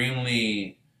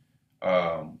extremely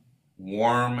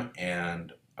warm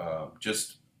and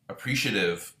just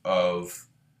appreciative of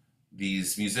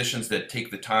these musicians that take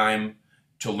the time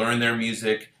to learn their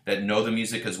music, that know the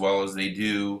music as well as they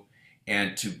do,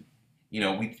 and to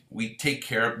we take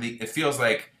care of it feels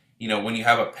like when you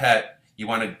have a pet, you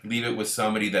want to leave it with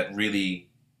somebody that really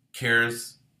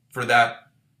cares for that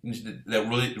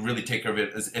really take care of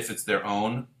it as if it's their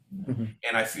own. Mm-hmm.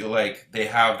 And I feel like they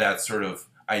have that sort of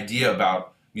idea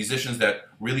about musicians that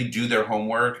really do their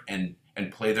homework and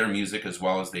play their music as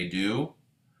well as they do.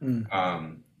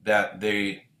 Mm-hmm. That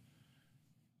they're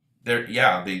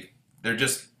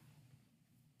just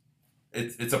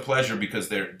it's a pleasure because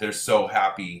they're so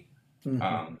happy.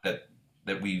 Mm-hmm. That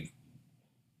we've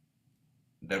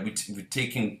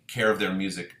taken care of their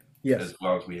music Yes. as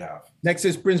well as we have. Next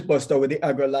is Prince Buster with the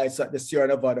Agra Lights at the Sierra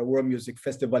Nevada World Music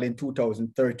Festival in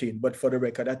 2013. But for the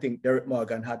record, I think Derek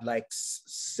Morgan had like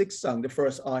 6 songs, the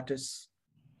first artist,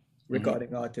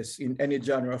 recording artists in any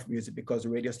genre of music, because the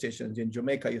radio stations in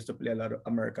Jamaica used to play a lot of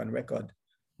American records.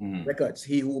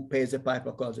 He who pays the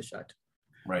piper calls the shot.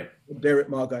 Right. Derek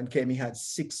Morgan came, he had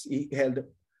 6, he held,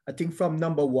 I think from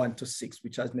number 1 to 6,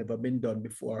 which has never been done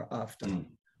before or after.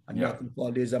 And nothing for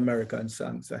all these American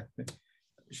songs.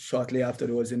 Shortly after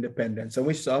there was independence. And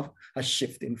we saw a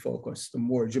shift in focus to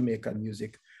more Jamaican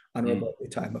music and about the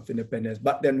time of independence.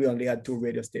 Back then we only had 2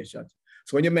 radio stations.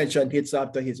 So when you mentioned hits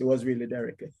after hits, it was really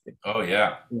Derek. Oh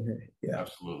yeah. Yeah.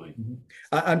 Absolutely.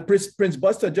 And Prince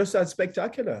Buster just as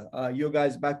spectacular. You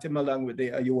guys backed him along with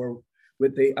you were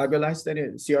with the Agra Lights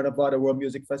then, Sierra Nevada World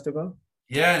Music Festival?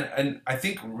 Yeah, and I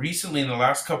think recently in the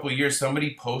last couple of years,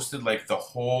 somebody posted like the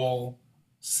whole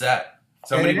set.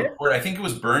 Somebody recorded, I think it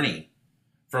was Bernie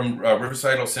from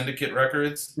Riverside Syndicate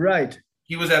Records. Right.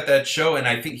 He was at that show, and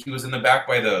I think he was in the back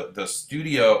by the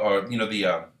studio, or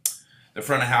the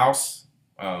front of house,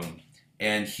 and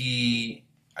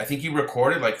I think he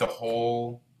recorded like the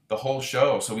whole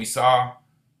show. So we saw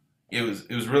it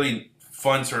was really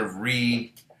fun, sort of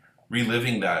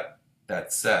reliving that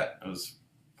set. It was.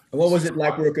 What was it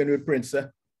like working with Prince?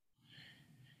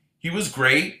 He was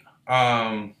great.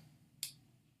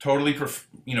 Totally,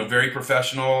 very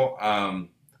professional.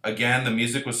 Again, the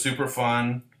music was super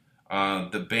fun.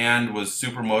 The band was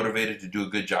super motivated to do a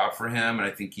good job for him, and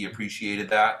I think he appreciated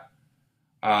that.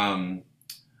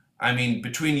 I mean,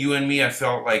 between you and me, I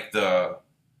felt like the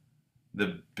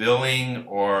billing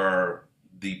or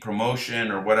the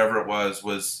promotion or whatever it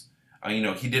was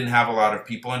he didn't have a lot of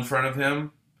people in front of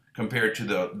him compared to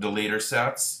the later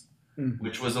sets,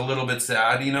 which was a little bit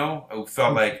sad. I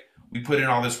felt like we put in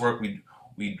all this work.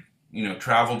 We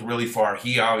traveled really far.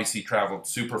 He obviously traveled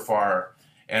super far,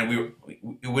 and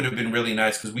it would have been really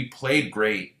nice because we played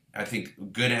great. I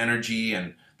think good energy,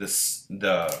 and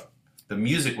the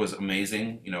music was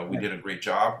amazing. We did a great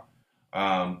job,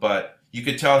 but you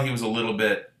could tell he was a little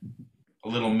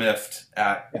miffed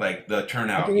at like the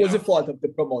turnout. I think it was the fault of the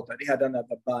promoter. They had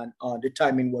another band on. The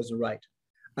timing wasn't right.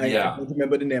 I don't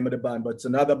remember the name of the band, but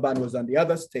another band was on the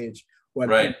other stage. When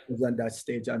Prince was on that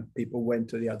stage and people went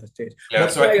to the other stage. Yeah,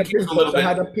 but so I think he was a little bit.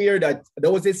 Had appeared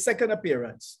there was his second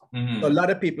appearance. So a lot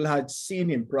of people had seen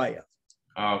him prior.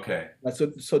 Oh, okay.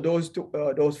 So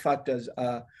those factors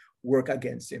work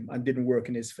against him and didn't work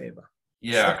in his favor.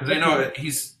 Yeah, because I know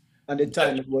he's. And the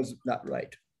timing was not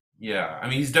right. Yeah, I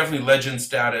mean he's definitely legend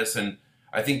status, and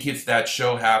I think if that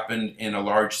show happened in a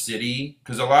large city,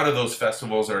 because a lot of those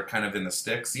festivals are kind of in the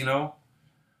sticks,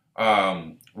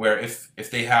 where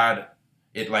if they had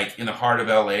it like in the heart of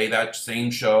LA, that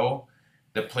same show,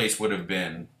 the place would have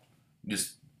been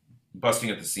just busting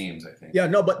at the seams, I think. Yeah,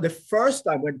 no, but the first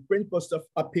time when Prince Buster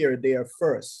appeared there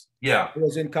first, he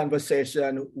was in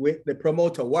conversation with the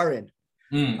promoter, Warren.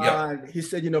 And he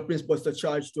said, Prince Buster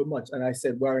charged too much. And I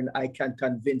said, Warren, I can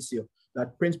convince you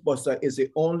that Prince Buster is the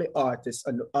only artist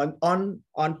on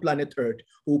planet Earth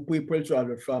who people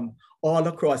travel from all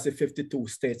across the 52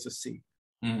 states to see.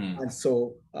 And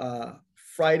so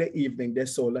Friday evening, they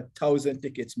sold 1,000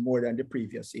 tickets more than the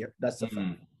previous year. That's the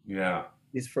fact. Yeah.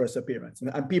 His first appearance.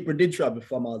 And people did travel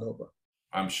from all over.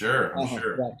 I'm sure.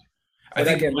 Right. I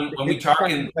think again, when we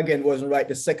talking... Again, wasn't right.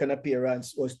 The second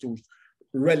appearance was too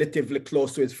relatively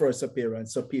close to his first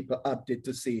appearance. So people opted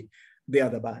to see the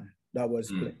other band that was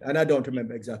playing. And I don't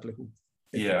remember exactly who.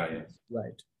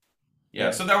 Right.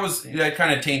 Yeah, so that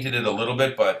kind of tainted it a little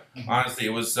bit, but honestly, it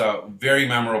was very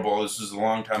memorable. This was a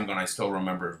long time ago, and I still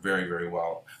remember it very, very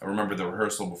well. I remember the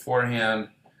rehearsal beforehand,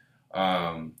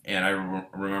 and I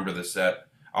remember the set.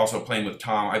 Also playing with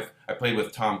Tom. I played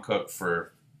with Tom Cook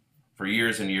for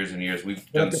years and years and years. We've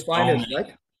done so many,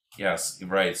 right? Yes,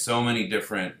 right. So many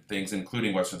different things,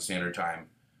 including Western Standard Time.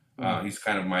 He's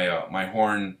kind of my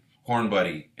horn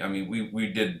buddy. I mean, we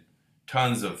did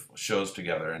tons of shows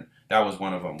together, and that was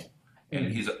one of them. And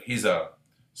he's a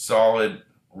solid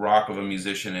rock of a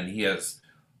musician, and he's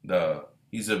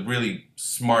a really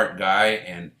smart guy,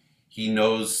 and he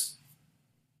knows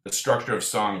the structure of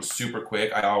songs super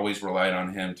quick. I always relied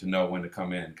on him to know when to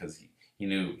come in because he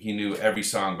knew every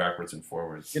song backwards and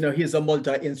forwards. He's a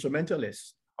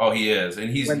multi-instrumentalist. Oh, he is, and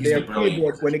he's a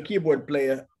brilliant. When the keyboard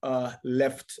player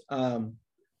left the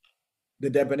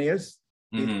Debonaires,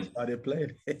 he started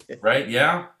playing. Right?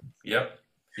 Yeah. Yep.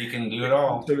 He can do it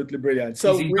all. Absolutely brilliant.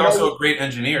 So he's also a great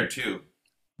engineer too.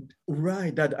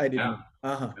 Right, that I didn't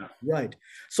know. Right.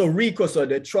 So Rico,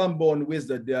 the trombone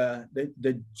wizard,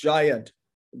 the giant,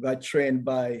 got trained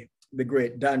by the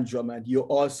great Dan Drummond. You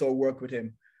also work with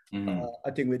him Hmm.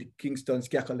 I think with Kingston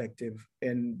Ska Collective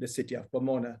in the city of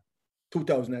Pomona,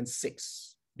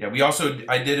 2006. Yeah,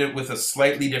 I did it with a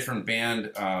slightly different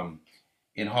band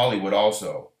in Hollywood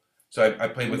also. So I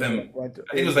played with Yeah, him. I think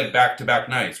it was like back to back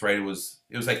nights, right? It was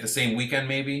like the same weekend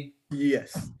maybe.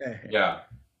 yes. Yeah.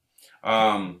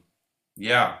 Um,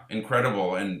 yeah,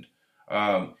 incredible. And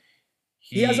um,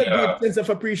 He has he a good sense of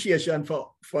appreciation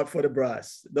for the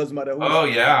brass. Doesn't matter who's. oh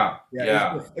yeah, Yeah,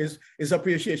 yeah. his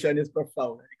appreciation is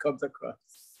profound. It comes across.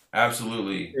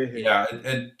 Absolutely. Uh-huh.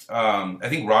 Yeah. I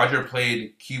think Roger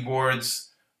played keyboards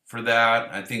for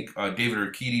that. I think David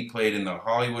Arquette played in the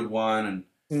Hollywood one, and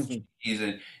Mhm. he's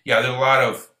in. Yeah, there are a lot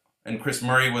of, and Chris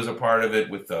Murray was a part of it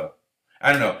with the.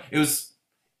 I don't know. It was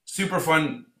super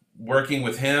fun working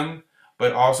with him,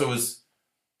 but also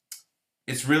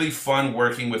it's really fun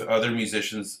working with other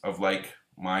musicians of like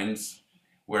minds,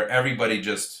 where everybody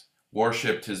just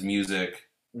worshipped his music,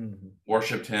 Mhm.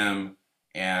 worshipped him,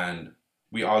 and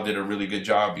we all did a really good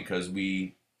job because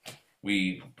we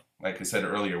like I said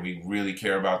earlier, we really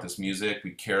care about this music.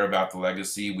 We care about the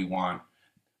legacy. We want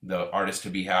the artist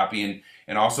to be happy,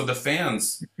 and also the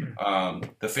fans.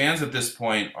 The fans at this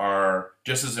point are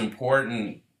just as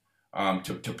important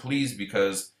to please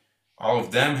because all of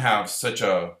them have such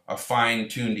a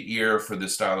fine-tuned ear for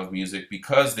this style of music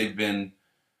because they've been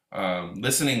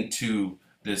listening to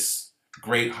this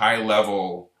great high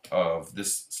level of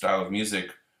this style of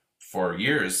music for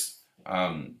years,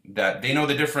 that they know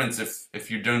the difference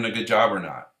if you're doing a good job or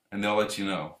not, and they'll let you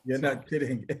know. You're So not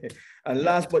kidding. And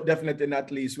last but definitely not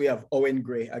least, we have Owen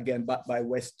Gray, again, backed by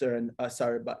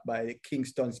backed by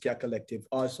Kingston Ska Collective,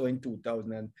 also in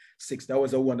 2006. That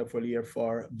was a wonderful year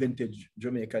for vintage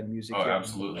Jamaican music oh, here.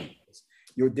 absolutely.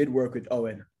 You did work with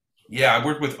Owen. Yeah, I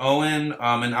worked with Owen,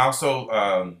 and also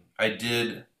I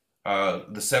did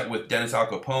the set with Dennis Al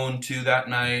Capone too that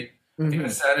night. I think I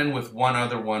Mhm. sat in with one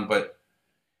other one, but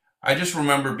I just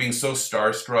remember being so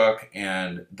starstruck,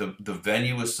 and the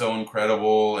venue was so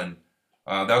incredible, and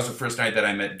that was the first night that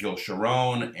I met Gil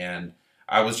Sharon, and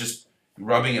I was just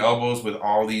rubbing elbows with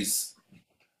all these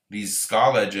ska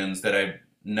legends that I've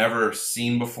never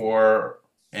seen before,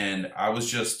 and I was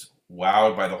just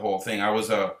wowed by the whole thing.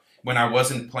 When I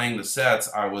wasn't playing the sets,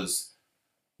 I was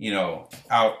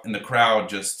out in the crowd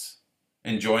just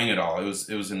enjoying it all.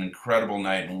 It was an incredible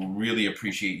night, and we really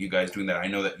appreciate you guys doing that. I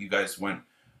know that you guys went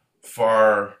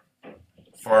far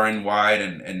far and wide,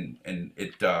 and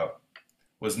it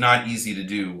was not easy to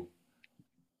do,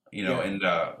 Yeah, and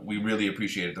we really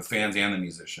appreciate it, the fans and the yeah.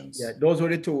 musicians. Those were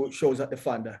the two shows at the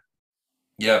Fonda.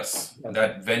 Yes, Okay.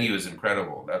 that venue is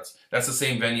incredible. That's the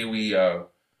same venue we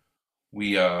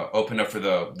opened up for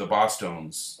the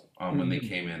Bosstones when they Mhm.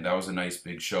 came in. That was a nice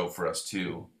big show for us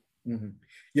too. Mhm.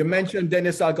 You mentioned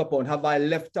Dennis Al Capone. Have I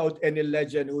left out any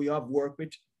legend who you have worked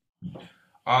with?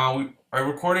 I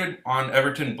recorded on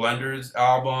Everton Blender's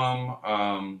album.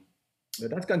 No,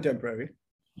 that's contemporary.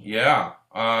 Yeah,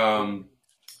 and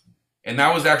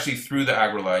that was actually through the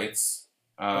Agrolites.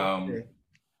 Um, Okay.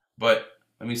 but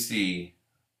let me see.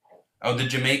 Oh, the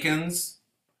Jamaicans.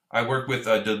 I worked with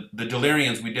the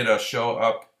Delirians. We did a show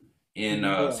up in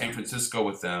Yeah. San Francisco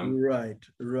with them. Right,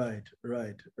 right,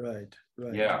 right, right,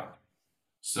 right. Yeah.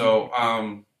 So,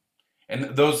 and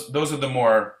those are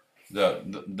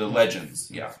the legends.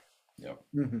 Yeah. Yeah.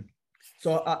 Mhm.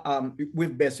 So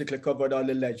we've basically covered all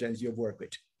the legends you've worked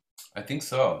with. I think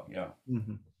so. Yeah.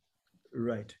 Mhm.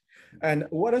 Right. And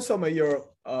what are some of your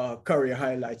career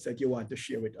highlights that you want to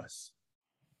share with us?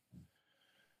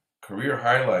 Career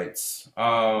highlights.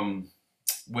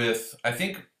 With I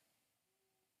think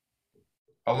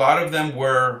a lot of them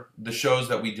were the shows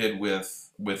that we did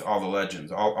with all the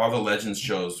legends. All the legends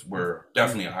shows were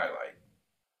definitely a highlight.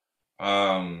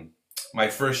 Um, my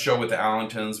first show with the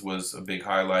Allentons was a big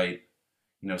highlight.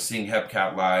 Seeing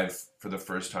Hepcat live for the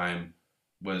first time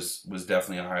was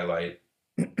definitely a highlight.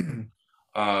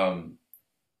 Um,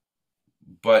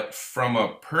 but from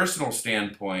a personal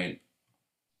standpoint,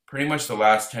 pretty much the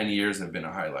last 10 years have been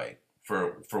a highlight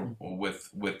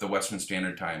with the Western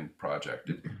Standard Time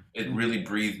project. It really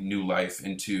breathed new life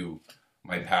into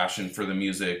my passion for the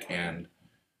music and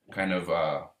kind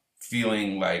of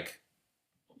feeling like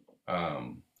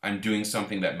I'm doing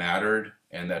something that mattered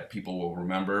and that people will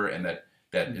remember and that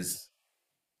is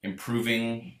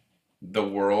improving the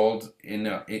world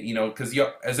because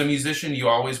as a musician you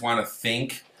always want to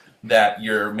think that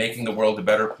you're making the world a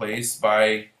better place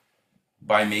by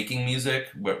making music,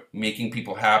 but making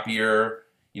people happier,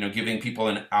 giving people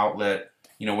an outlet,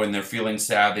 when they're feeling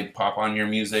sad, they pop on your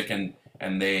music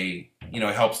and they,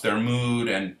 it helps their mood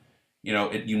and,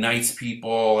 it unites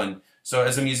people. And so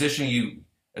as a musician,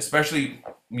 especially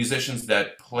musicians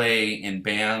that play in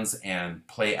bands and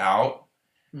play out.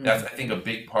 That's, I think, a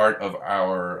big part of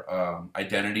our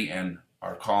identity and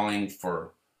our calling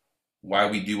for why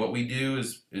we do what we do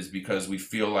is because we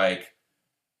feel like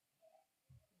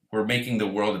we're making the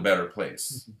world a better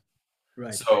place.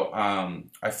 Right. So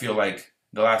I feel like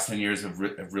the last 10 years have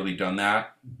really done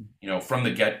that. You know, from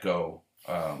the get-go,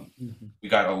 we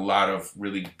got a lot of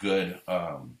really good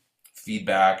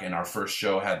feedback, and our first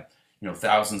show had, you know,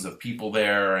 thousands of people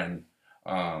there, and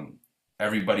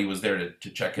everybody was there to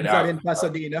check it out. In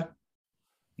Pasadena?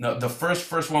 No, the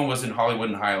first one was in Hollywood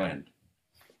and Highland.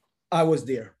 I was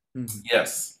there.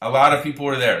 Yes, a lot of people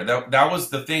were there. That was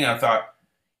the thing. I thought,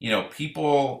 you know,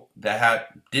 people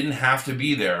that didn't have to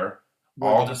be there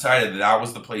all decided that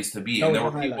was the place to be. And there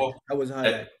were people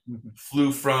that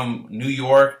flew from New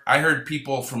York. I heard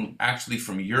people from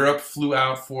Europe flew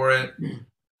out for it.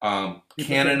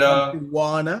 Canada.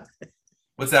 Tijuana.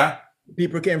 What's that?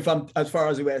 People came from as far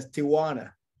as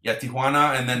Tijuana. Yeah,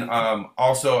 Tijuana. And then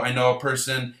also I know a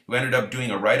person who ended up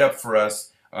doing a write-up for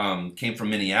us, came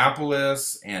from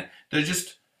Minneapolis. And they're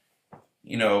just,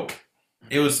 you know,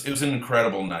 it was an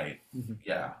incredible night.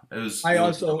 Yeah, it was. I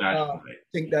also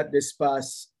think that this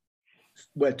past,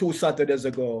 2 Saturdays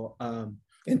ago,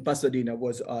 in Pasadena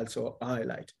was also a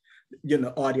highlight. You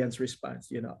know, audience response.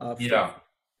 You know, after,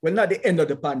 well, not the end of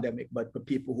the pandemic, but for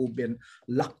people who've been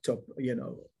locked up, you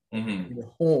know, in the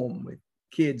home with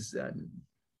kids and,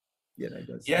 you know,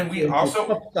 and we also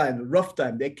rough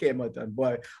time. They came out, and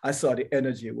boy, I saw the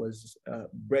energy was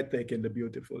breathtaking,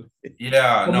 beautiful.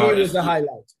 Yeah, for no, me, it was a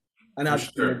highlight. And I've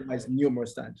sure. seen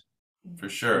numerous times. For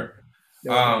sure.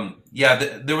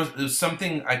 There was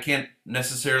something I can't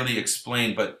necessarily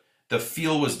explain, but the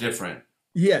feel was different.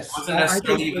 Yes. It wasn't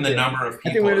necessarily even the number of people.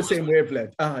 I think we're the same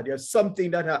wavelength. There's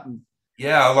something that happened.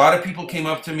 Yeah, a lot of people came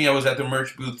up to me. I was at the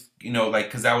merch booth, you know, like,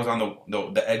 because I was on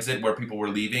the exit where people were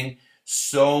leaving.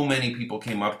 So many people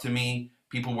came up to me.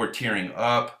 People were tearing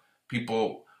up.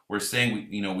 People were saying,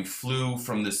 you know, we flew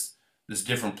from this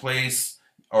different place.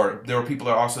 Or there were people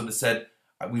that also that said,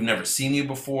 we've never seen you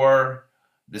before.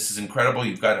 This is incredible.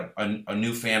 You've got a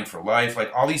new fan for life.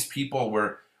 Like, all these people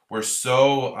were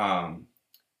so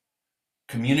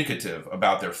communicative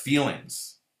about their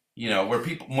feelings. You know, where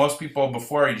most people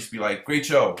before, you just be like, great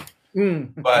show.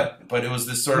 But it was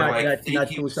this sort of like,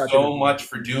 thank you so much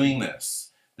for doing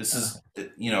this. This is,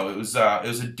 you know, it was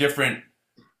a different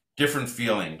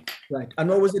feeling. Right. And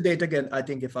what was the date again? I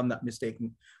think, if I'm not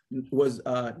mistaken, was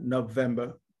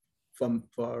November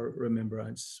for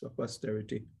remembrance, for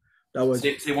posterity. That was.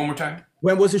 Say one more time.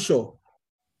 When was the show?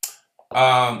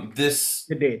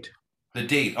 The date. The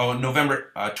date. Oh,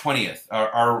 November 20th.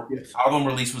 Our album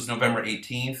release was November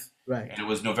 18th. Right. And it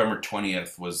was November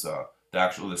 20th was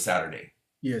the Saturday.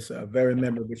 Yes, a very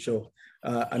memorable show.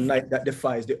 A night that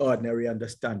defies the ordinary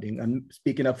understanding. And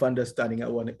speaking of understanding, I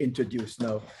want to introduce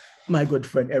now my good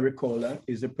friend Eric Kohler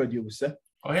is a producer.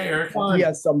 Oh, hey, Eric. He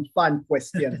has some fun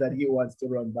questions that he wants to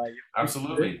run by you.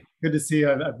 Absolutely. Good to see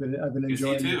you. I've been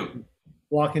enjoying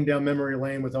walking down memory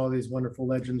lane with all these wonderful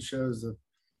legend shows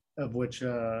of which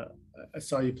I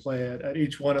saw you play at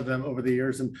each one of them over the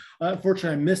years. And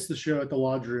unfortunately, I missed the show at the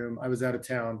Lodge Room. I was out of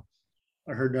town.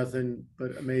 I heard nothing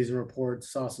but amazing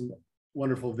reports, saw some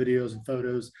wonderful videos and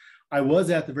photos. I was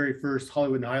at the very first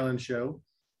Hollywood and Highland show.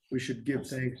 We should give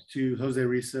thanks to Jose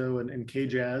Riso and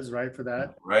K-Jazz, right, for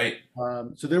that. Right.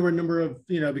 So there were a number of,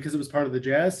 because it was part of the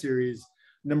jazz series,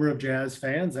 a number of jazz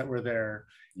fans that were there.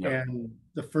 Yep. And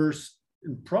the first,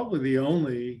 and probably the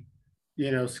only,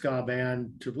 ska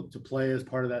band to play as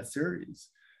part of that series.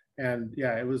 And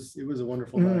yeah, it was a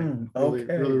wonderful night.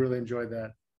 Really enjoyed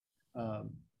that.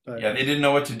 But yeah, they didn't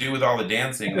know what to do with all the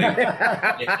dancing. They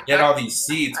had all these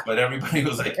seats, but everybody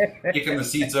was like kicking the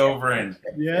seats over. And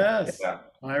yes, yeah.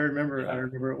 I remember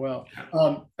it well.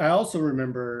 I also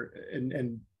remember,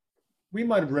 and we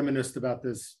might have reminisced about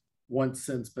this once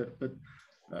since, but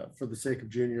for the sake of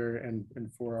Junior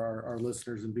and for our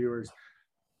listeners and viewers,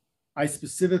 I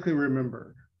specifically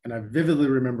remember, and I vividly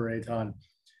remember, Eitan,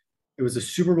 it was a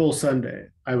Super Bowl Sunday.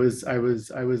 I was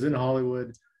in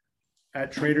Hollywood at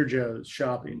Trader Joe's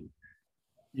shopping.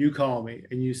 You call me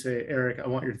and you say, Eric, I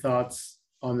want your thoughts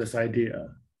on this idea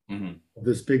of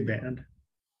this big band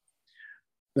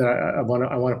that I want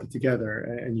to put together.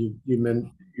 And you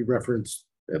referenced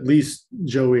at least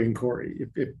Joey and Corey,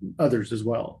 if others as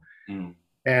well.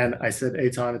 And I said,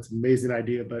 Eitan, it's an amazing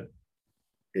idea, but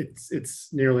it's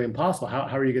nearly impossible.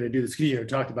 How are you going to do this? You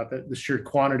talked about the sheer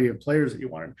quantity of players that you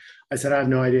wanted. I said, I have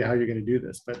no idea how you're going to do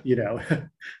this, but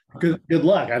good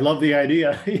luck. I love the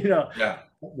idea. Yeah.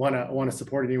 Want to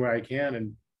support any way I can.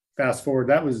 And fast forward,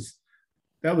 that was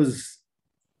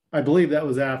I believe that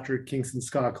was after Kingston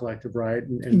Ska Collective, right?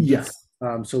 And yes.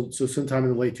 So sometime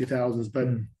in the late 2000s. But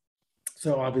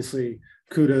so obviously,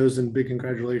 kudos and big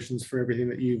congratulations for everything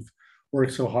that you've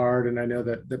worked so hard. And I know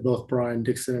that both Brian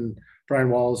Dixon and Brian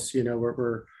Wallace,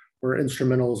 were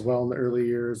instrumental as well in the early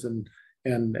years, and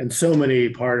so many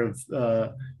part of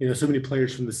so many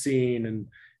players from the scene,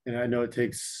 and I know it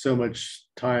takes so much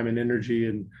time and energy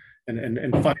and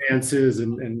finances,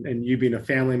 and you being a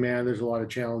family man, there's a lot of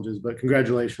challenges, but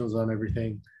congratulations on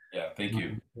everything. Yeah, thank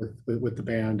you. With the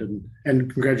band,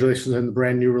 and congratulations on the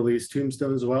brand new release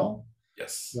Tombstone as well.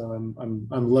 Yes. I'm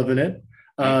loving it.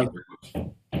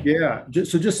 Yeah,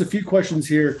 just a few questions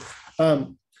here.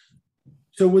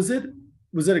 So was it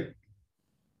a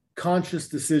conscious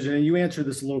decision, and you answered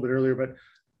this a little bit earlier, but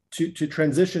to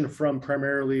transition from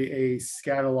primarily a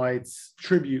Skatalites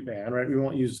tribute band, right? We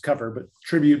won't use cover, but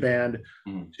tribute band,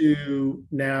 to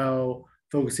now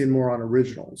focusing more on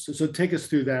originals. So take us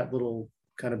through that little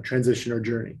kind of transition or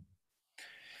journey.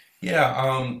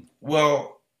 Yeah,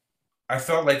 well, I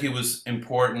felt like it was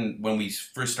important when we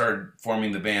first started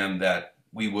forming the band that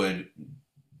we would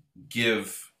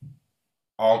give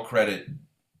all credit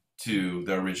to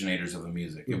the originators of the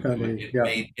music.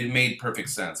 It made perfect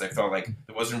sense. I felt like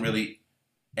there wasn't really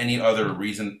any other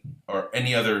reason or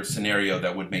any other scenario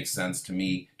that would make sense to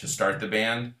me to start the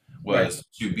band was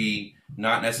to be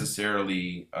not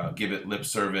necessarily give it lip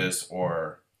service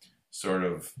or sort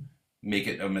of make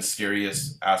it a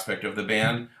mysterious aspect of the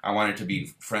band. I wanted to be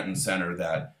front and center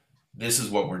that this is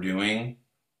what we're doing.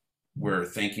 We're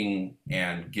thanking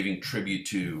and giving tribute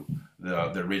to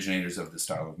the originators of the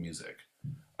style of music.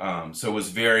 So it was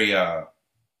very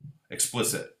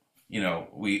explicit.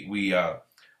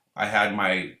 I had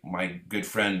my good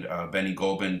friend Benny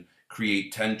Goldman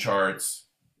create 10 charts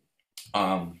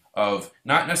of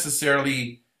not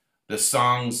necessarily the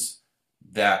songs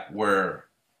that were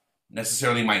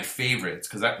necessarily my favorites,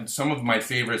 because some of my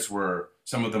favorites were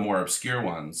some of the more obscure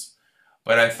ones,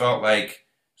 but I felt like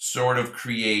sort of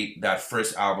create that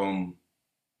first album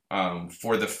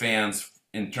for the fans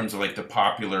in terms of like the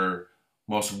popular,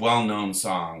 most well-known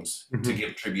songs to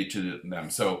give tribute to them.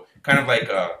 So kind of like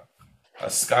a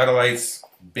Skatalites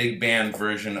big band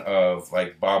version of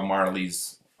like Bob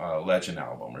Marley's Legend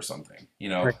album or something,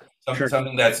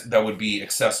 something that would be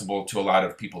accessible to a lot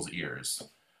of people's ears.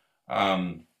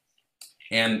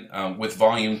 And with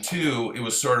Volume 2, it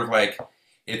was sort of like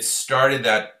it started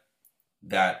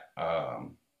that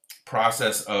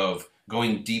process of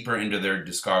going deeper into their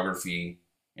discography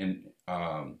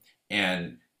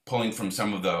and pulling from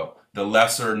some of the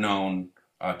lesser known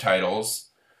titles.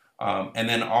 And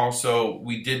then also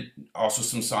we did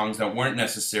some songs that weren't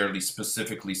necessarily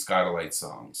specifically Skatalite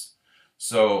songs.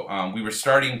 So we were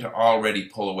starting to already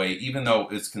pull away, even though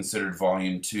it's considered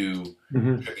Volume 2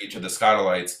 tribute to the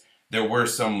Skatalites. There were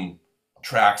some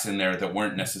tracks in there that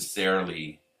weren't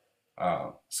necessarily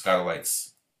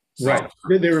Skatalites. Right.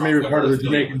 They were maybe part of the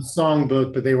Jamaican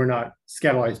songbook, but they were not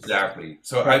Skatalites. Exactly.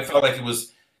 So I felt like it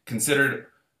was considered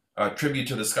a tribute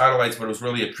to the Skatalites, but it was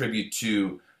really a tribute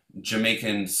to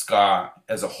Jamaican ska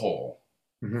as a whole,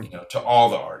 to all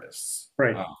the artists.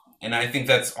 Right. And I think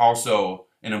that's also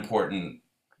an important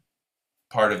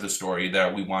part of the story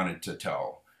that we wanted to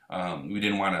tell. We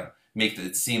didn't want to make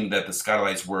it seem that the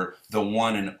Skatalites were the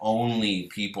one and only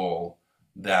people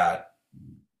that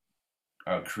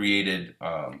created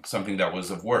something that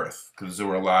was of worth, because there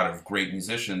were a lot of great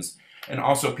musicians and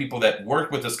also people that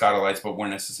worked with the Skatalites but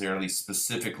weren't necessarily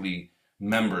specifically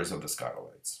members of the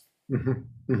Skatalites,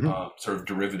 sort of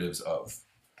derivatives of.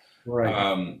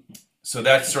 Right. So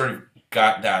that sort of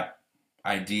got that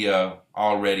idea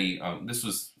already. This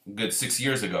was a good 6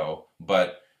 years ago,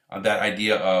 but that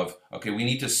idea of, okay, we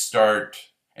need to start,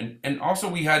 and also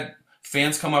we had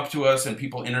fans come up to us and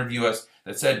people interview us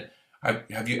that said,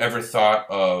 have you ever thought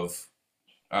of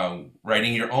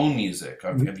writing your own music?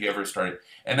 Have you ever started?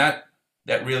 And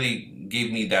that really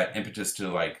gave me that impetus to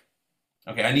like,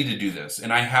 okay, I need to do this.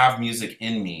 And I have music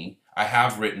in me. I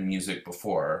have written music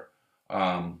before.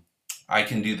 I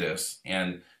can do this.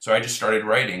 And so I just started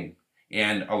writing.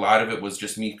 And a lot of it was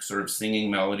just me sort of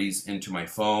singing melodies into my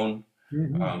phone,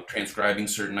 transcribing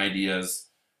certain ideas,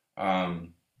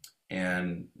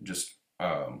 and just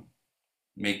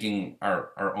making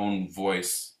our own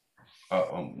voice,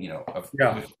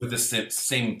 with the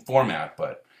same format,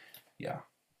 but yeah.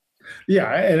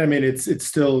 Yeah, and I mean it's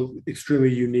still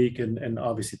extremely unique and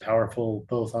obviously powerful,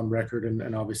 both on record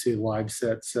and obviously live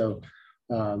set. So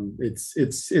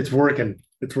it's working.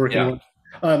 It's working.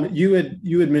 Yeah. You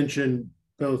had mentioned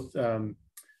both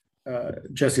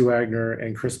Jesse Wagner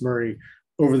and Chris Murray.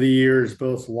 over the years,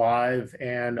 both live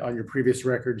and on your previous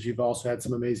records, you've also had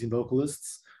some amazing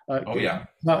vocalists. Oh yeah.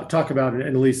 Talk about it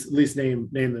and at least name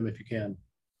them if you can.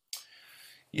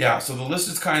 Yeah, so the list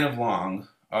is kind of long,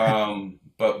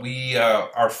 but we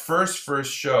our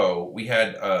first show we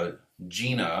had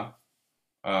Gina.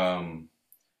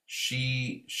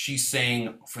 She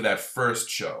sang for that first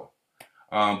show,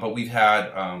 but we've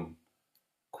had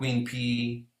Queen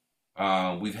P,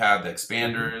 we've had the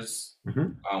Expanders,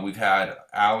 we've had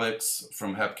Alex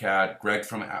from Hepcat, Greg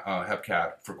from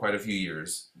Hepcat for quite a few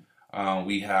years.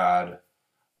 We had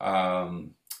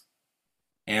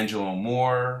Angelo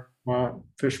Moore.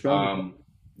 Fishbone.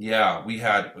 Yeah, we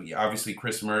had obviously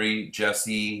Chris Murray,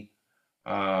 Jesse.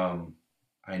 I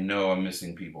know I'm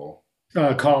missing people.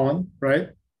 Colin, right?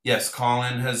 Yes,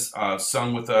 Colin has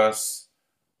sung with us,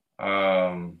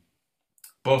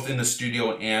 both in the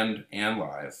studio and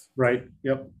live. Right.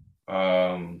 Yep.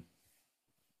 I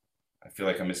feel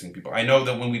like I'm missing people. I know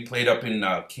that when we played up in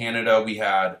Canada, we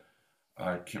had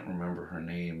I can't remember her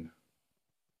name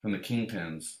from the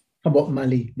Kingpins. How about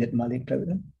Malik? Did Malik play with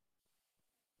them?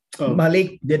 Oh.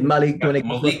 Malik Yeah,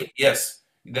 Malik, yes.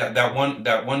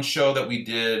 That one show that we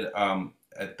did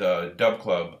at the Dub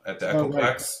Club at the Echoplex.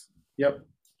 Right. Yep.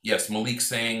 Yes, Malik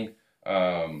sang.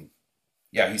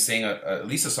 Yeah, he sang at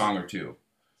least a song or two.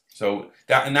 So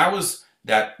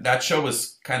that show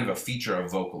was kind of a feature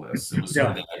of vocalists. It was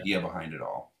sort of the idea behind it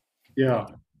all. Yeah.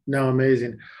 No,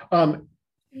 amazing.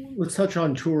 Let's touch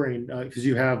on touring because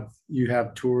you have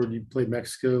toured. You played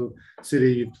Mexico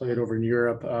City. You played over in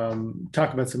Europe.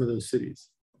 Talk about some of those cities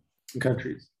and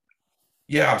countries.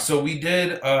 Yeah, so we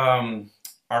did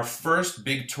our first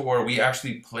big tour. We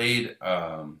actually played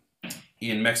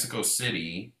in Mexico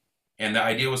City, and the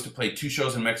idea was to play 2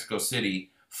 shows in Mexico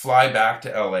City, fly back to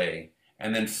LA,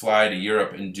 and then fly to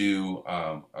Europe and do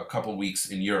a couple weeks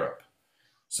in Europe.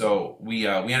 So we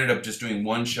ended up just doing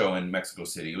 1 show in Mexico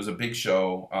City. It was a big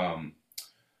show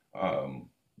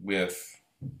with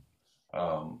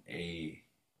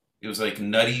it was like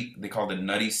nutty. They called it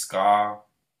Nutty Ska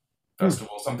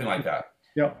Festival, something like that.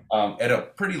 Yeah. At a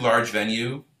pretty large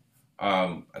venue,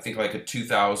 I think like a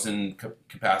 2,000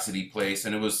 capacity place,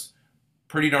 and it was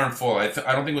pretty darn full. I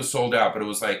don't think it was sold out, but it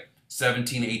was like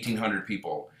 1,800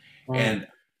 people, and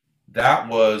that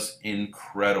was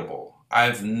incredible.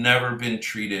 I've never been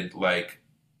treated like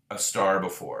a star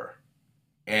before.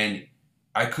 And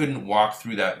I couldn't walk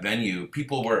through that venue.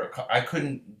 I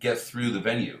couldn't get through the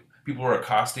venue. People were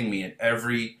accosting me at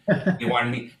they wanted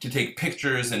me to take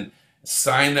pictures and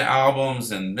sign the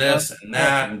albums and this and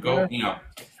that and go,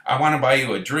 I want to buy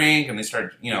you a drink. And they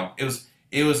started, it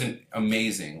was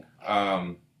amazing.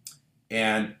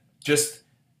 And just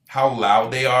how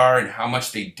loud they are and how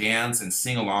much they dance and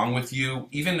sing along with you.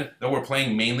 Even though we're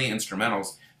playing mainly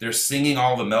instrumentals, they're singing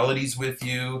all the melodies with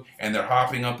you and they're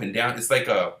hopping up and down. It's like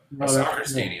a soccer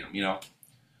stadium,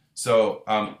 So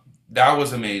that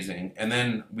was amazing. And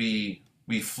then we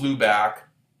flew back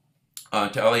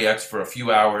to LAX for a few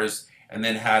hours and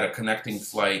then had a connecting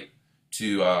flight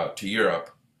to Europe.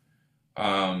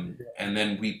 And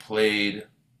then we played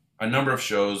a number of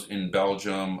shows in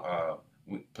Belgium.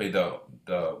 We played the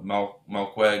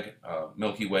Melkweg,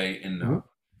 Milky Way in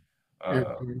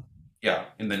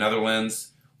in the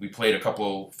Netherlands. We played a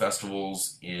couple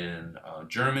festivals in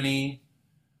Germany,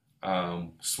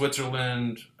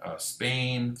 Switzerland,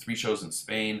 Spain, 3 shows in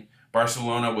Spain.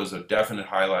 Barcelona was a definite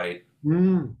highlight.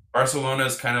 Barcelona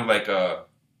is kind of like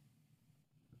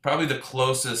probably the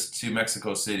closest to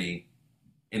Mexico City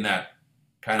in that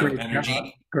kind of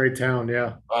energy. Great town,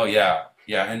 yeah. Oh yeah.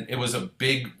 Yeah, and it was a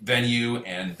big venue,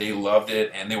 and they loved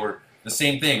it, and they were the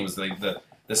same thing. It was like the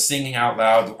singing out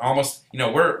loud, almost.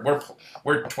 We're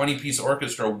 20-piece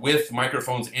orchestra with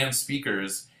microphones and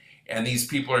speakers, and these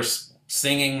people are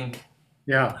singing.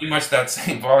 Yeah, pretty much that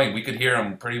same volume. We could hear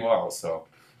them pretty well. So,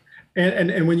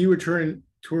 and when you were touring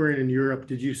in Europe,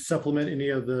 did you supplement any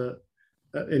of the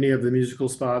musical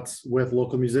spots with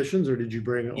local musicians, or did you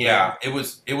bring it? Yeah, it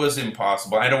was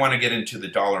impossible. I don't want to get into the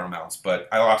dollar amounts, but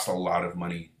I lost a lot of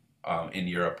money in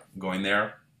Europe going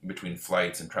there between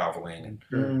flights and traveling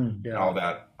and all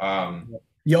that.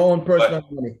 Your own personal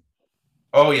money.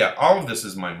 Oh yeah, all of this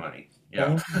is my money.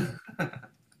 Yeah.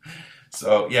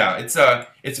 So yeah,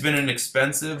 it's been an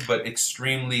expensive but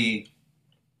extremely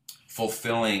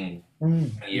fulfilling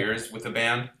years with the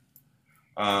band.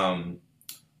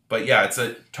 But yeah, it's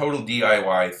a total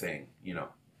DIY thing,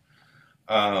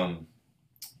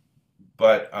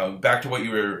 But back to what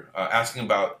you were asking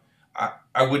about,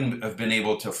 I wouldn't have been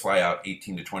able to fly out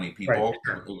 18 to 20 people.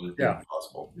 Right. It was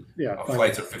impossible. Yeah,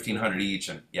 flights are $1,500 each,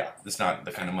 and yeah, that's not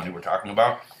the kind of money we're talking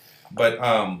about. But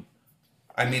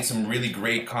I made some really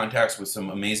great contacts with some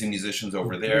amazing musicians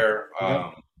over there.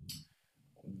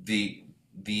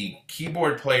 The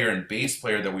keyboard player and bass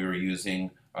player that we were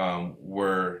using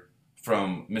were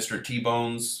from Mr.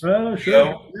 T-Bone's Oh, sure.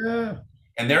 show, Yeah.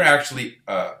 and they're actually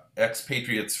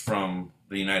expatriates from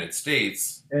the United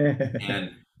States,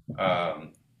 and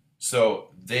so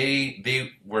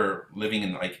they were living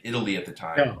in like Italy at the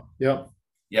time. Yeah. Yeah.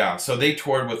 Yeah, so they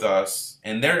toured with us,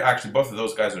 and they're actually both of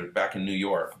those guys are back in New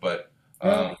York. But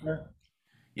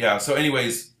yeah, so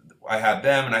anyways, I had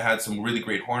them, and I had some really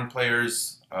great horn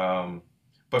players.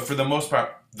 But for the most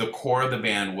part, the core of the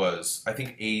band was, I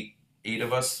think, eight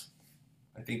of us,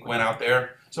 I think, went out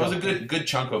there. So it was a good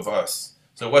chunk of us.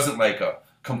 So it wasn't like a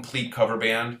complete cover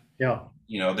band. Yeah.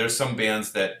 You know, there's some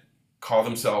bands that call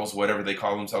themselves whatever they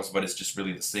call themselves, but it's just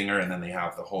really the singer, and then they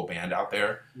have the whole band out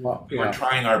there. Wow. We were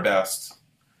trying our best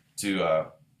to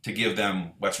give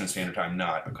them Western Standard Time,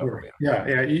 not a cover band. Yeah,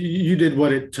 yeah. You did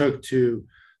what it took to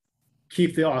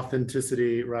keep the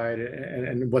authenticity, right,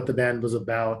 and what the band was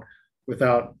about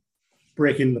without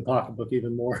breaking the pocketbook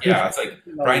even more. Yeah, it's like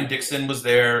Brian Dixon was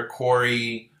there,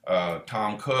 Corey,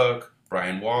 Tom Cook,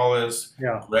 Brian Wallace,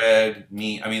 Greg,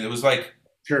 me. I mean, it was like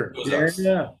sure. It was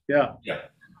Yeah.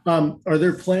 Are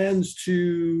there plans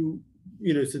to,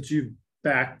 since you've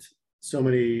backed so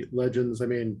many legends, I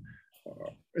mean,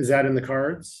 is that in the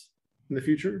cards in the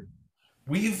future?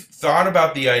 We've thought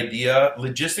about the idea.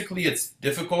 Logistically, it's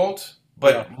difficult,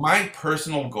 but my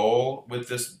personal goal with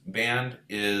this band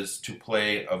is to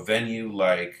play a venue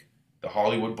like the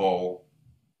Hollywood Bowl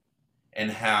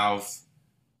and have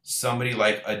somebody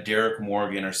like a Derek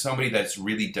Morgan or somebody that's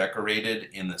really decorated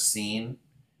in the scene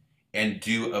and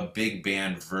do a big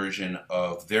band version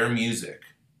of their music,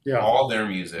 all their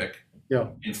music,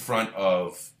 in front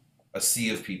of a sea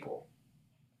of people.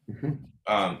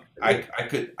 I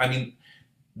mean,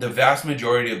 the vast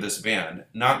majority of this band,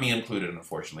 not me included,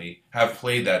 unfortunately, have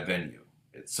played that venue.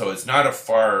 So it's not a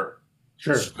far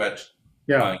stretch,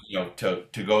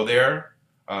 to go there.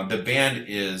 The band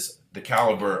is the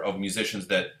caliber of musicians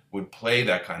that would play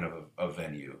that kind of a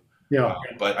venue.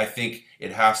 But I think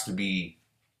it has to be,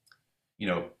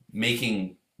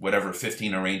 making whatever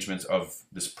 15 arrangements of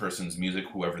this person's music,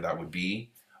 whoever that would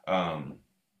be,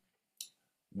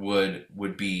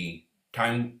 would be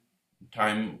time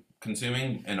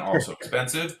consuming and also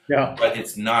expensive. But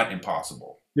it's not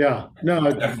impossible. No,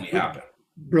 it definitely happen.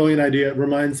 Brilliant idea. It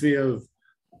reminds me of,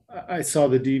 I saw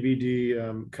the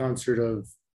DVD concert of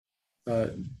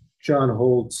John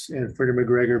Holtz and Freddie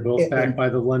McGregor, both backed by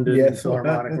the London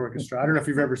Philharmonic Orchestra. I don't know if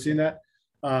you've ever seen that.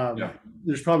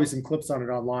 There's probably some clips on it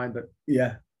online, but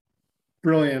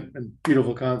brilliant and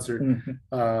beautiful concert. And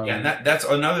that's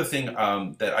another thing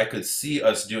that I could see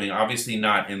us doing. Obviously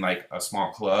not in like a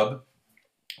small club,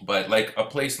 but like a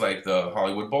place like the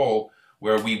Hollywood Bowl,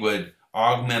 where we would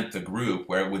augment the group,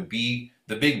 where it would be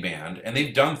the big band. And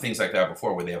they've done things like that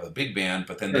before, where they have a big band,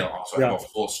 but then they'll also have a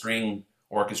full string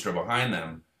orchestra behind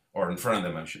them, or in front of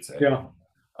them, I should say.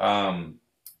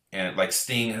 And like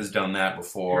Sting has done that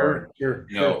before.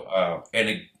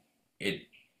 And it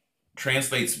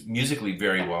translates musically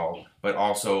very well, but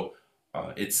also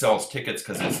it sells tickets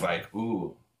because it's like,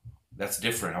 ooh, that's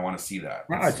different. I want to see that.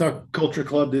 I saw Culture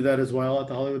Club do that as well at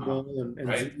the Hollywood Bowl, and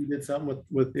you did something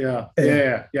with No,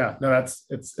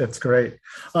 it's great.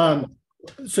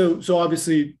 So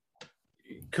obviously,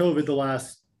 COVID the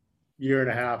last year and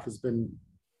a half has been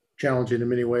challenging in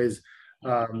many ways.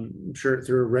 I'm sure it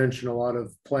threw a wrench in a lot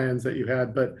of plans that you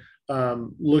had, but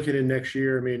looking in next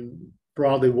year, I mean,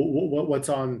 broadly, what's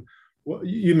on?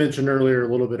 You mentioned earlier a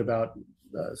little bit about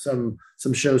some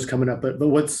shows coming up, but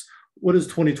what does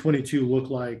 2022 look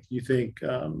like, you think,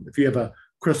 if you have a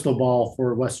crystal ball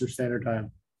for Western Standard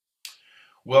Time?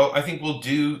 Well, I think we'll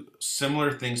do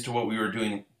similar things to what we were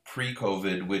doing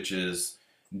pre-COVID, which is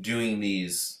doing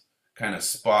these kind of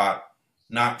spot,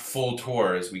 not full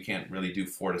tours. We can't really do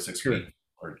 4 to 6 week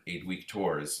or 8 week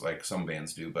tours like some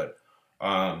bands do, but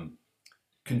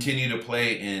continue to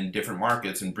play in different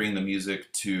markets and bring the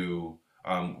music to,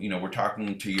 we're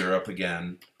talking to Europe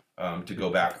again, to go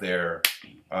back there.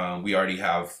 We already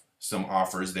have some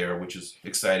offers there, which is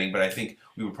exciting, but I think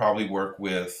we would probably work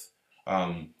with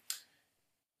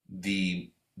the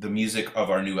music of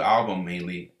our new album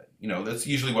mainly. That's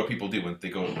usually what people do when they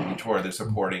go on tour. They're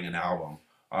supporting an album.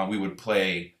 We would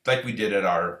play, like we did at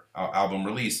our album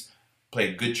release, play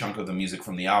a good chunk of the music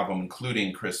from the album,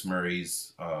 including Chris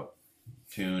Murray's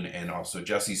tune and also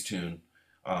Jesse's tune,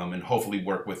 and hopefully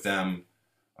work with them.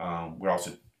 We're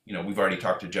also, we've already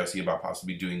talked to Jesse about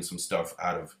possibly doing some stuff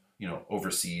out of,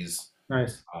 overseas.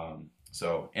 Nice.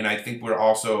 And I think we're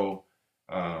also,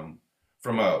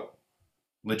 from a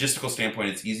logistical standpoint,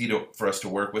 it's easy for us to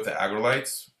work with the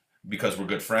Agrolites because we're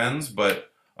good friends, but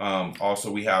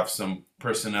also we have some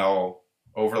personnel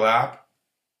overlap,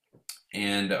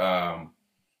 and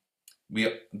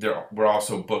we're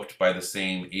also booked by the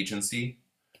same agency,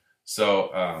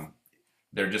 so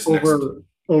they're just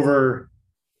over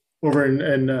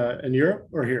in Europe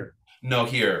or here? No,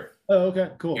 here. Oh, okay,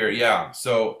 cool. Here, yeah.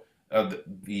 So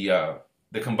the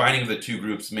combining of the two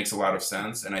groups makes a lot of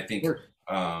sense, and I think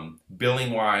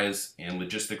billing wise and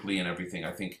logistically and everything,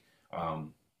 I think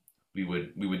we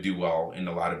would do well in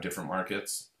a lot of different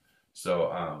markets.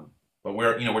 So, but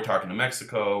we're talking to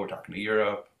Mexico, we're talking to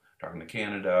Europe, talking to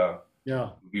Canada.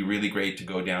 Yeah, it'd be really great to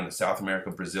go down to South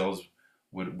America. Brazil's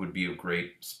would be a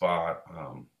great spot.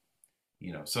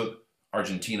 So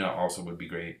Argentina also would be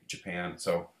great. Japan.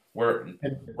 So we're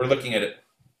looking at it,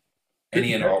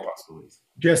 any and all possibilities.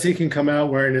 Jesse can come out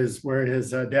wearing his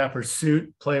dapper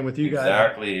suit, playing with you guys.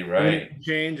 Exactly right.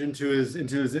 Change into his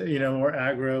more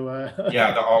aggro.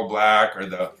 Yeah, the all black or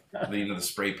the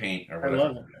spray paint or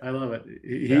whatever. I love it.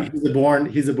 He's a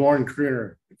born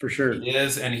crooner for sure. He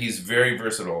is, and he's very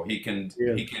versatile. He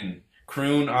can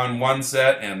croon on one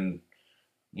set and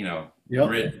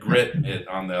grit it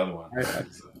on the other one. I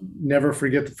never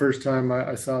forget the first time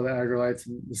I saw the Agrolites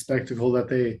and the spectacle that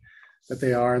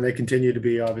they are, and they continue to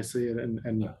be, obviously,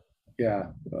 and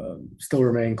still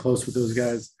remain close with those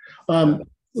guys.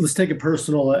 Let's take it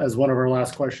personal as one of our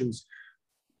last questions.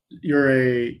 You're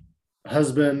a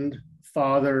husband,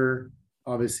 father,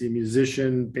 obviously a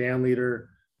musician, band leader,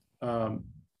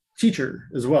 teacher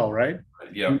as well, right?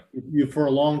 Yeah. You for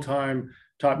a long time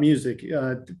taught music.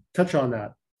 Touch on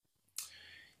that.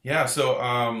 Yeah, so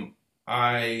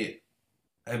I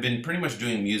have been pretty much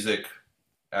doing music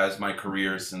as my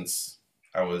career since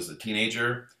I was a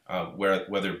teenager,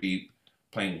 whether it be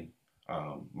playing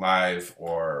live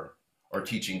or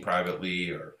teaching privately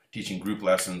or teaching group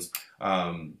lessons.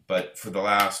 But for the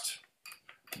last,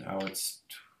 now it's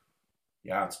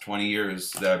 20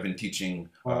 years that I've been teaching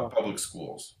public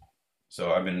schools.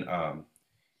 So I've been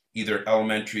either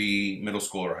elementary, middle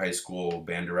school, or high school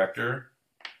band director.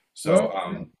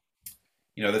 So,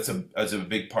 that's a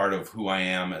big part of who I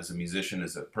am as a musician,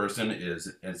 as a person,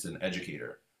 is as an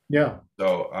educator. Yeah.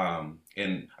 So,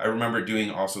 and I remember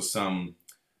doing also some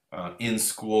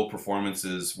in-school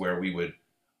performances where we would,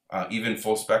 even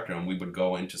Full Spectrum, we would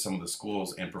go into some of the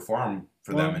schools and perform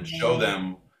for them and show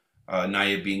them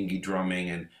Nyabingi drumming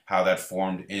and how that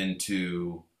formed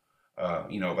into,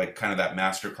 like kind of that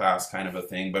masterclass kind of a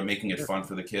thing, but making it fun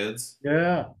for the kids.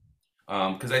 Yeah.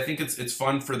 Because I think it's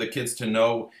fun for the kids to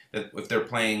know that if they're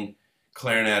playing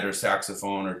clarinet or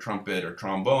saxophone or trumpet or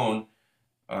trombone,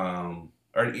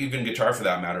 or even guitar for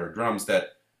that matter, or drums,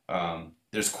 that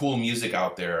there's cool music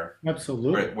out there.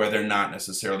 Absolutely. Where they're not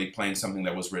necessarily playing something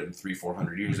that was written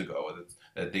 300-400 years ago,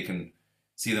 that they can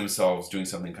see themselves doing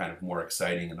something kind of more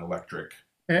exciting and electric.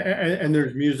 And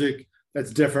there's music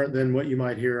that's different than what you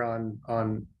might hear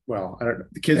on well, I don't know.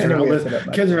 The kids are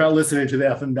not listening to the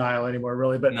FM dial anymore,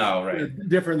 really. But no, right.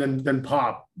 Different than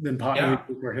pop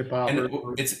music or hip hop. And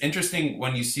it's interesting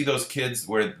when you see those kids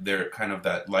where they're kind of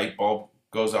that light bulb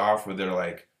goes off, where they're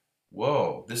like,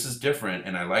 "Whoa, this is different,"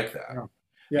 and I like that.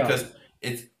 Yeah. Because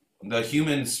the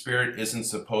human spirit isn't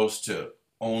supposed to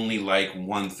only like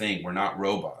one thing. We're not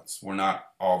robots. We're not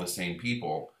all the same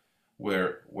people.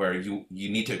 Where you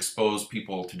need to expose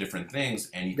people to different things,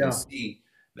 and you can see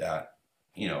that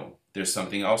there's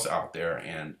something else out there,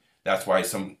 and that's why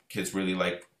some kids really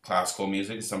like classical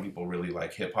music, and some people really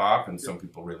like hip hop, and some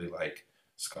people really like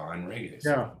ska and reggae.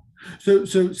 Yeah. So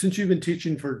since you've been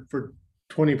teaching for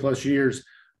 20 plus years,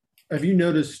 have you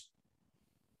noticed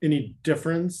any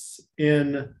difference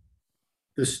in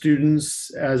the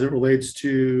students as it relates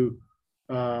to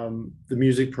the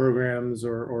music programs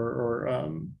or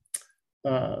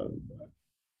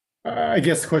I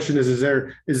guess the question is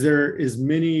there as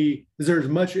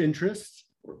much interest,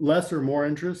 less or more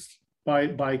interest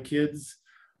by kids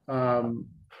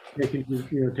taking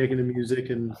to music,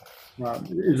 and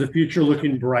is the future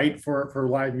looking bright for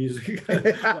live music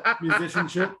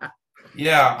musicianship?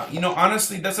 Yeah,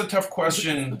 honestly, that's a tough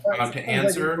question to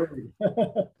answer.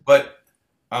 But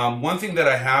one thing that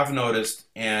I have noticed,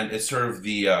 and it's sort of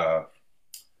a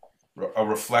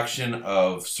reflection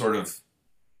of sort of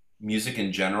music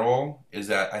in general, is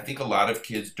that I think a lot of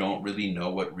kids don't really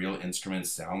know what real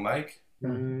instruments sound like.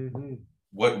 Mm-hmm.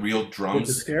 What real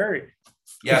drums. It's scary.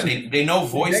 Yeah, they know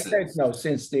voices. Decades now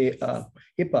since the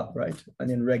hip hop, right? And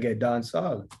in reggae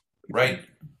dancehall. Right.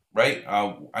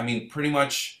 I mean, pretty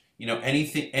much,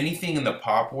 anything in the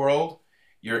pop world,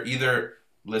 you're either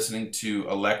listening to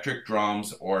electric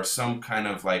drums or some kind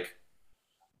of like,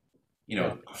 you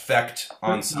know, effect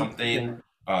on something,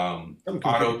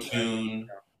 auto tune,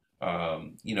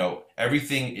 you know,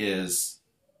 everything is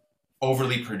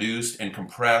overly produced and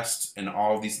compressed and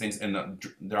all of these things, and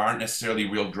there aren't necessarily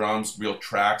real drums, real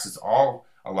tracks. It's all,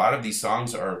 a lot of these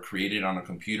songs are created on a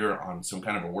computer on some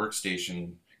kind of a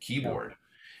workstation keyboard.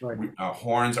 Right.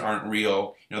 Horns aren't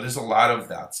real. You know, there's a lot of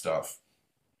that stuff.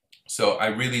 So I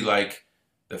really like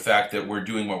the fact that we're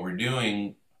doing what we're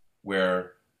doing,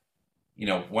 where, you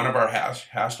know, one of our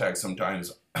hashtags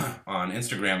sometimes on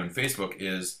Instagram and Facebook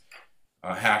is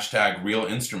hashtag real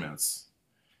instruments.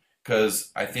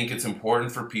 Because I think it's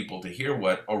important for people to hear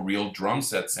what a real drum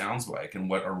set sounds like, and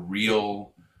what a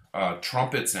real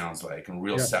trumpet sounds like, and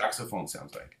real saxophone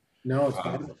sounds like. No, it's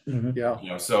yeah. You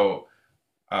know, so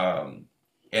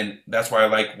and that's why I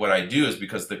like what I do, is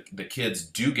because the kids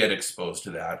do get exposed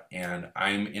to that, and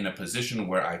I'm in a position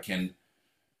where I can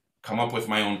come up with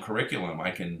my own curriculum.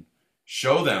 I can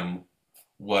show them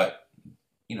what,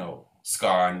 you know,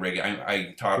 ska and reggae.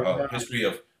 I taught a history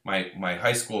of my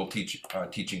high school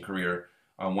teaching career.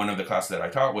 One of the classes that I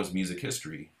taught was music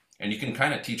history, and you can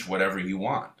kind of teach whatever you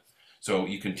want. So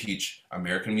you can teach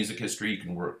American music history, you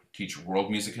can teach world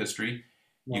music history.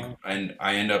 Wow. And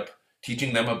I end up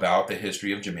teaching them about the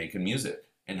history of Jamaican music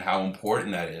and how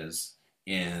important that is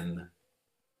in,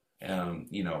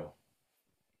 you know,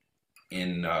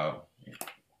 in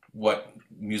what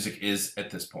music is at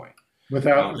this point.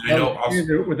 Without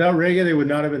reggae, they would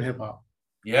not have been hip hop.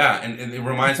 Yeah, and it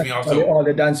reminds me also all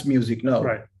the dance music. No,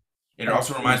 right. It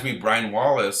also reminds me of Brian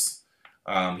Wallace.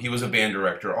 He was a band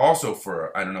director also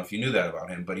for, I don't know if you knew that about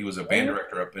him, but he was a band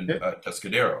director up in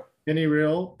Tuscadero. Penny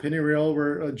Real,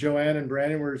 where Joanne and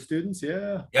Brandon were students.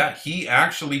 Yeah. Yeah, he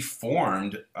actually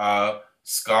formed a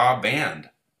ska band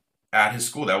at his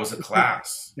school. That was a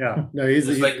class. Yeah. No, he's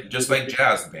just like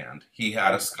jazz band. He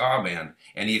had a ska band,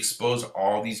 and he exposed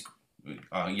all these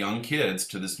young kids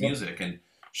to this music and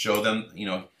show them, you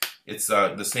know, it's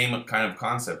the same kind of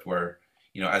concept where,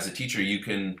 you know, as a teacher, you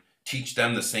can teach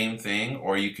them the same thing,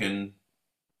 or you can,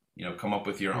 you know, come up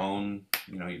with your own,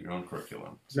 you know, your own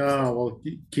curriculum. No, well,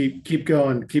 keep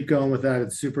going with that.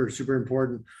 It's super, super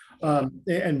important.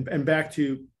 And back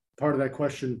to part of that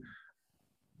question,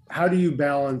 how do you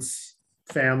balance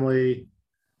family,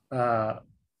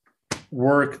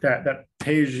 work that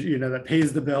pays, you know, that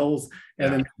pays the bills,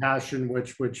 and then passion,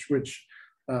 which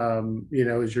you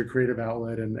know, is your creative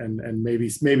outlet, and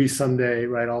maybe someday,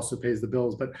 right, also pays the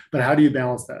bills, but how do you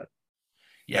balance that?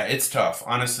 Yeah, it's tough.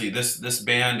 Honestly, this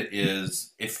band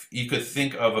is, if you could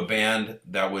think of a band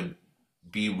that would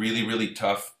be really, really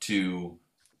tough to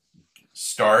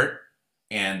start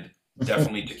and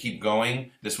definitely to keep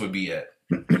going, this would be it.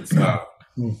 It's,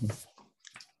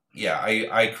 yeah,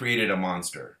 I created a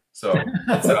monster. So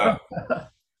it's,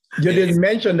 you didn't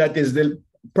mention that is the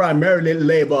primarily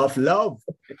labor of love.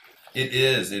 It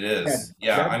is.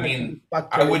 Yeah, I mean,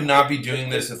 I would not be doing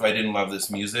this if I didn't love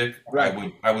this music.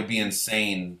 Right. I would be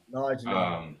insane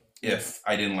if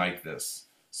I didn't like this.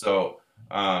 So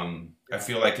I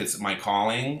feel like it's my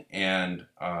calling, and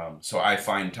so I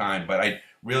find time. But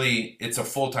it's a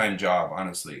full-time job,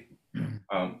 honestly.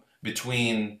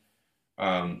 Between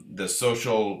the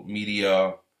social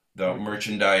media, the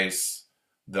merchandise,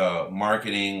 the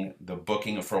marketing, the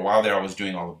booking. For a while there, I was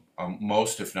doing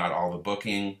most, if not all, the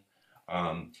booking.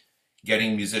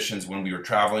 Getting musicians when we were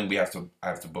traveling, I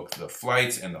have to book the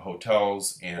flights and the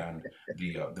hotels and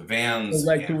the vans.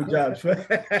 Like 2 jobs.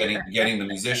 getting the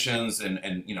musicians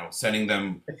and you know, sending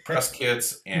them press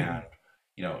kits and,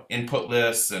 you know, input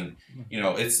lists, and, you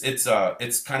know,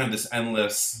 it's kind of this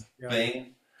endless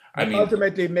thing. I mean,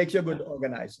 ultimately, it makes you a good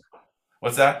organizer.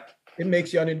 What's that? It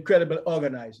makes you an incredible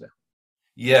organizer.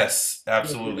 Yes,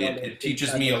 absolutely. It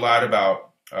teaches me a lot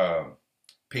about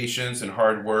patience and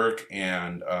hard work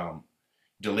and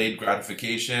delayed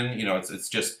gratification. You know, it's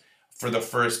just, for the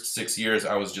first 6 years,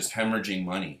 I was just hemorrhaging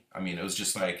money. I mean, it was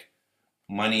just like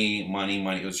money.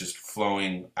 It was just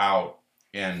flowing out,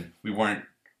 and we weren't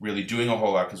really doing a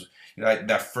whole lot, because, you know,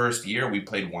 that first year we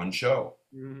played one show.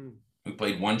 Mm-hmm. We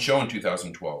played one show in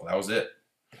 2012. That was it.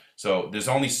 So there's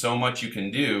only so much you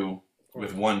can do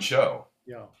with one show.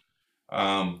 Yeah.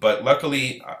 But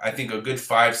luckily, I think a good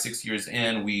 5-6 years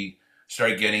in, we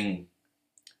started getting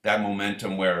that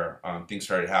momentum where things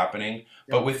started happening. Yeah.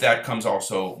 But with that comes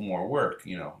also more work,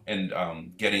 you know, and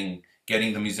getting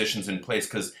the musicians in place,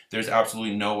 because there's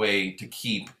absolutely no way to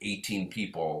keep 18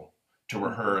 people to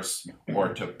rehearse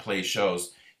or to play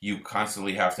shows. You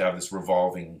constantly have to have this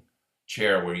revolving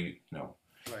chair where you know,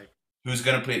 right, who's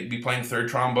going to be playing third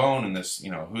trombone in this, you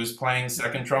know, who's playing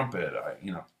second trumpet,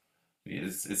 you know.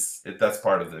 That's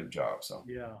part of the job. So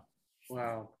yeah,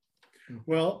 wow.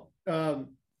 Well,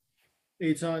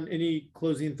 Eitan, any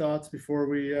closing thoughts before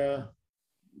we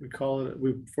call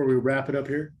it, before we wrap it up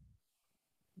here?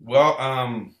 Well,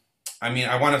 I mean,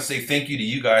 I want to say thank you to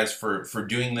you guys for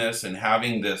doing this and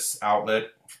having this outlet.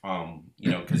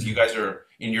 You know, because you guys are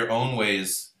in your own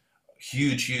ways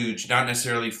huge, not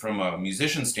necessarily from a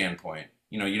musician standpoint.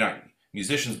 You know, you're not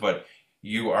musicians, but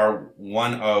you are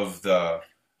one of the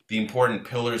important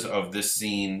pillars of this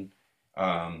scene,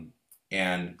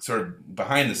 and sort of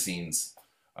behind the scenes,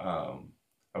 a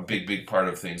big part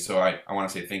of things. So I want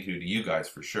to say thank you to you guys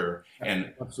for sure.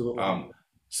 And absolutely,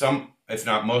 some, if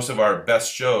not most, of our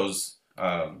best shows,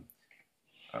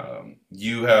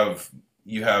 you have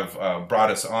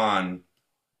brought us on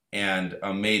and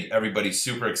made everybody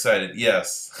super excited.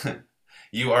 Yes,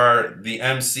 you are the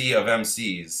MC of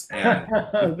MCs, and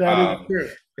that is true.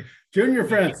 Junior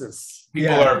Francis.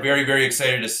 People are very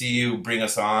excited to see you bring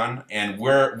us on, and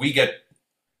we get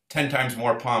 10 times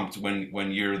more pumped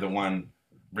when you're the one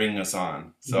bringing us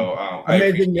on. So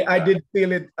amazingly, I did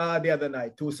feel it the other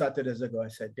night, 2 Saturdays ago. I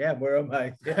said, "Damn, where am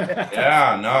I?"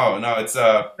 Yeah, no, it's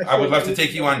I would love to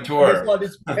take you on tour. All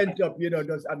this pent up, you know.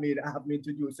 I mean, I haven't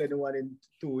introduced anyone in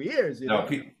 2 years. You know?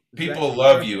 People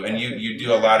love you, and you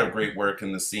do a lot of great work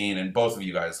in the scene, and both of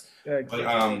you guys. But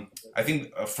I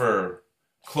think for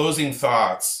closing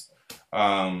thoughts,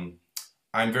 I'm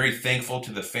very thankful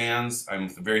to the fans. I'm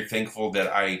very thankful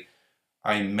that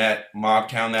I met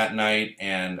Mobbtown that night,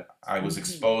 and I was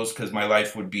exposed, because my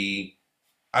life would be,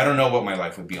 I don't know what my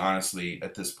life would be, honestly,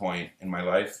 at this point in my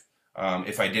life,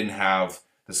 if I didn't have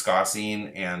the ska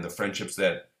scene and the friendships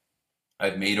that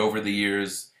I've made over the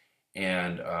years.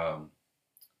 And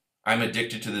I'm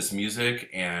addicted to this music,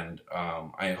 and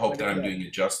I hope that I'm doing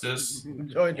it justice,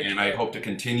 and I hope to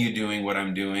continue doing what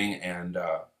I'm doing, and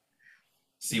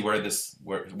see where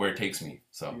it takes me.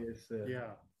 So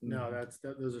yeah. No,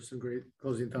 those are some great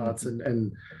closing thoughts,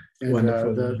 and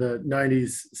the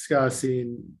 '90s ska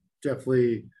scene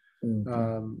definitely, you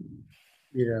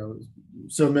know,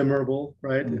 so memorable,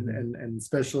 right? And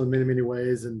special in many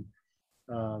ways. And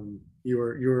you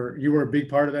were a big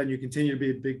part of that, and you continue to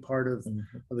be a big part of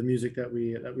the music that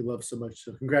we love so much.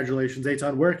 So congratulations,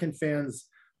 Eitan. Where can fans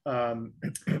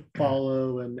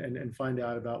follow and find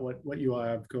out about what you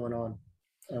have going on?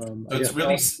 It's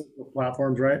really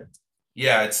platforms, right?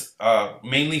 Yeah, it's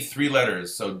mainly 3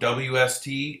 letters. So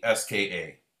WST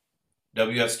SKA,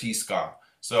 WST Ska.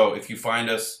 So if you find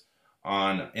us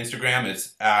on Instagram,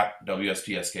 it's at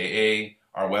WST SKA.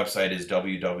 Our website is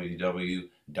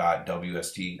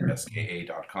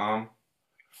www.wstska.com.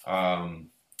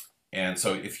 And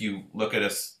so if you look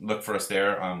for us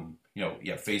there, you know,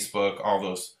 Facebook, all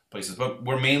those places. But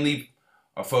we're mainly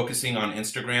focusing on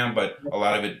Instagram, but a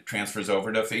lot of it transfers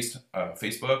over to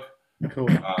Facebook. Cool.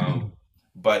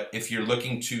 But if you're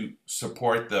looking to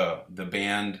support the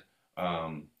band,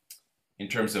 in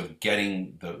terms of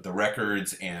getting the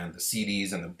records and the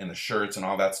CDs and the shirts and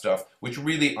all that stuff, which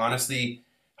really honestly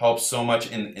helps so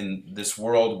much in this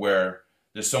world where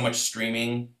there's so much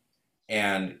streaming,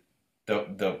 and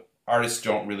the artists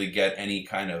don't really get any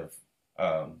kind of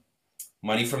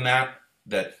money from that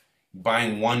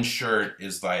buying one shirt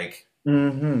is like, you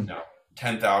know,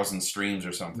 10,000 streams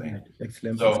or something.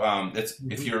 So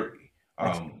if you're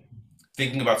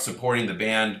thinking about supporting the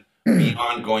band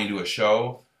beyond going to a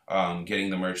show,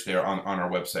 getting the merch there on our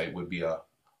website would be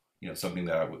something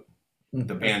that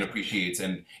the band appreciates,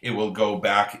 and it will go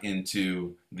back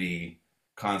into the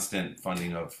constant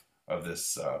funding of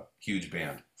this huge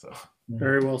band. So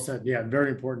very well said. Yeah, very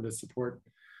important to support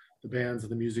the bands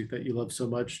and the music that you love so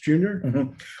much. Junior?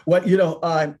 Well, you know,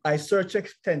 I searched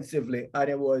extensively, and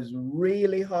it was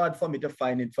really hard for me to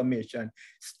find information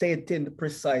stating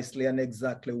precisely and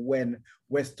exactly when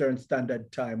Western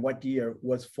Standard Time, what year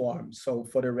was formed. So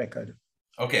for the record.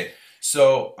 Okay,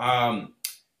 so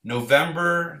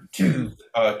November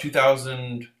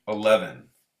 2011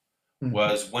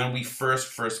 was when we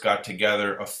first got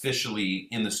together officially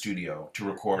in the studio to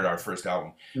record our first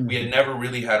album. We had never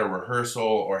really had a rehearsal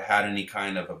or had any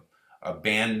kind of a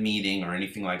band meeting or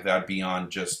anything like that beyond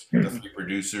just the 3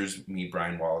 producers, me,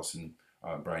 Brian Wallace, and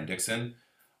Brian Dixon.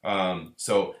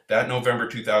 So that November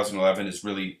 2011 is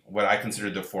really what I consider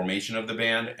the formation of the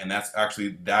band, and that's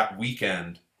actually that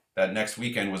next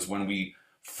weekend was when we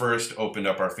first opened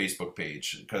up our Facebook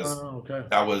page, because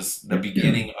that was the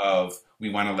beginning of, we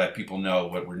want to let people know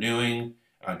what we're doing,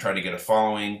 try to get a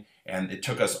following, and it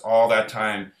took us all that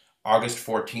time. August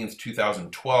 14th,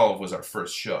 2012 was our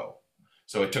first show.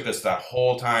 So it took us that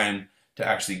whole time to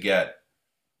actually get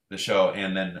the show,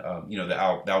 and then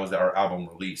that was our album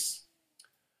release.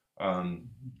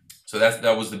 So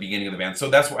that was the beginning of the band.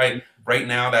 So that's why right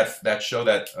now, that show,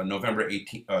 that November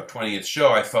 18th, 20th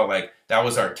show, I felt like that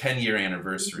was our 10-year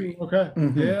anniversary. Okay.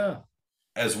 Yeah.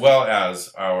 As well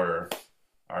as our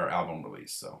album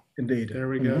release. So indeed, there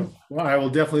we go. Well, I will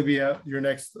definitely be at your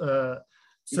next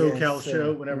SoCal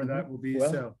show, whenever that will be.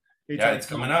 Well, so yeah, it's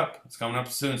coming up. It's coming up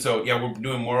soon. So yeah, we're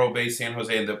doing Morro Bay, San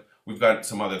Jose, and we've got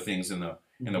some other things in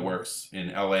the works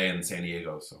in LA and San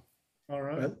Diego. So all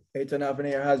right. Well, Eitan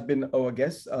Avenir has been our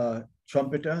guest,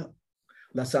 trumpeter,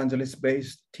 Los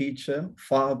Angeles-based teacher,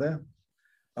 father,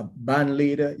 a band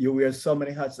leader. You wear so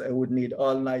many hats I would need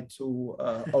all night to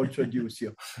introduce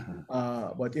you.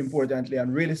 But importantly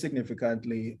and really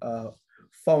significantly,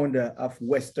 founder of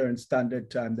Western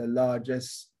Standard Time, the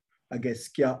largest, I guess,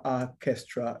 ska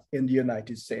orchestra in the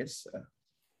United States.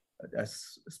 That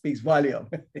speaks volume.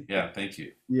 Yeah, thank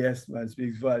you. Yes, man,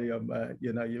 speaks volume.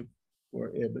 You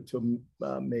were able to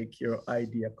make your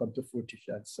idea come to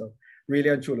fruition. So really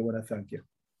and truly want to thank you.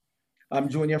 I'm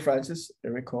Junior Francis,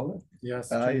 Eric Kohler. Yes.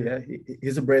 Yeah,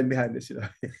 he's the brain behind this,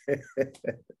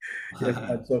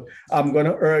 Yes, so I'm going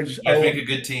to urge. You guys make a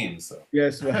good team. So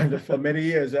yes, man, for many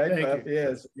years, right?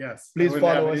 Yes. Please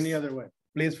follow us. Any other way.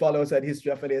 Please follow us at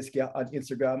History of LA on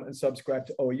Instagram and subscribe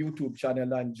to our YouTube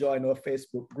channel and join our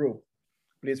Facebook group.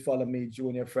 Please follow me,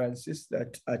 Junior Francis,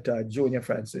 at Junior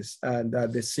Francis. And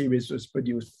the series was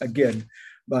produced again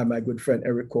by my good friend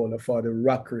Eric Kohler for the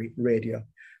Rockery Radio.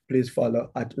 Please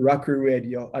follow at Rockery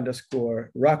Radio _radio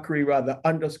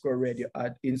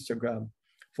at Instagram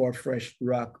for fresh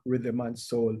rock, rhythm and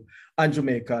soul and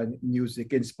Jamaican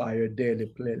music inspired daily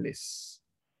playlists.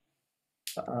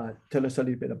 Tell us a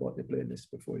little bit about the playlist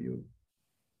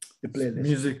the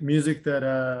playlist. Music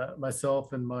that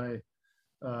myself and my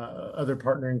other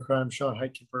partner in crime, Sean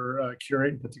Heitkeeper,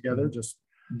 curate and put together just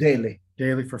daily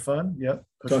for fun. Yep.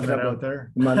 Pushing that out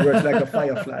there. Man works like a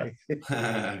firefly.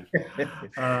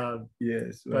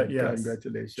 Yes. But yes,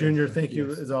 congratulations. Junior, thank you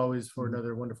as always for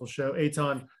another wonderful show.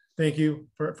 Eitan, thank you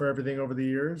for everything over the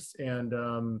years. And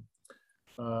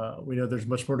we know there's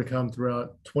much more to come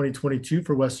throughout 2022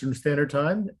 for Western Standard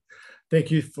Time.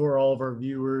 Thank you for all of our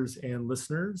viewers and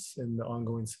listeners and the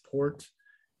ongoing support.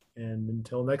 And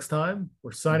until next time,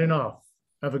 we're signing off.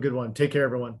 Have a good one. Take care,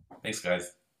 everyone. Thanks,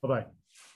 guys. Bye-bye.